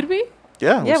don't know. Did we?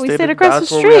 Yeah, we stayed across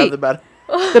the street.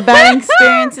 The bad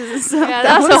experiences and stuff. Yeah,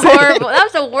 that was horrible. That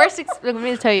was the worst. Let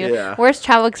me tell you, worst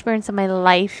travel experience of my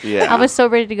life. Yeah, I was so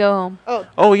ready to go home.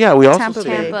 Oh yeah, we also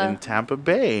stayed in Tampa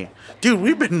Bay. Dude,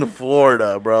 we've been to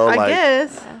Florida, bro. I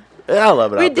guess. Yeah, I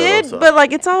love it. We did,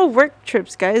 but it's all work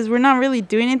trips, guys. We're not really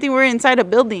doing anything. We're inside a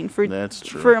building for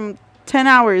 10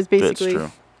 hours, basically.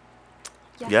 That's true.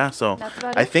 Yeah, so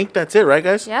I think that's it, right,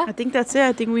 guys? Yeah. I think that's it.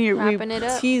 I think we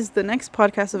teased the next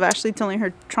podcast of Ashley telling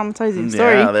her traumatizing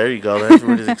story. Yeah, there you go.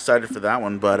 Everybody's excited for that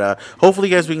one. But hopefully,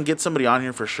 guys, we can get somebody on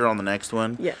here for sure on the next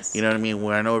one. Yes. You know what I mean?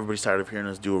 I know everybody's tired of hearing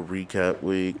us do a recap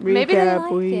week. Maybe they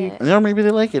like it. Maybe they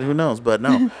like it. Who knows? But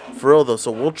no, for real, though. So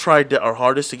we'll try our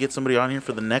hardest to get somebody on here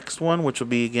for the next one, which will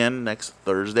be, again, next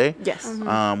Thursday. Yes.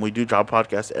 Mm-hmm. We do drop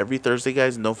podcasts every Thursday,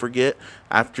 guys. And don't forget,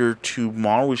 after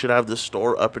tomorrow, we should have the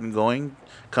store up and going.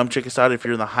 Come check us out if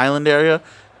you're in the Highland area.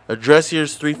 Address here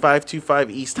is 3525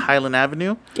 East Highland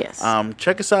Avenue. Yes.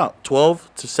 Check us out,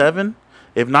 12 to 7.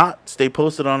 If not, stay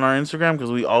posted on our Instagram because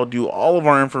we all do all of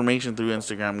our information through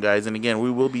Instagram, guys. And again,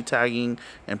 we will be tagging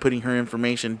and putting her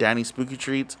information, Danny Spooky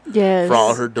Treats, for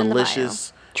all her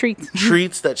delicious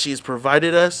treats that she's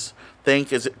provided us.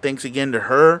 Thanks again to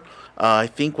her. I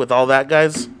think with all that,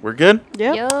 guys, we're good.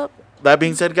 Yep. That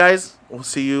being said, guys, we'll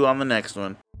see you on the next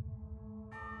one.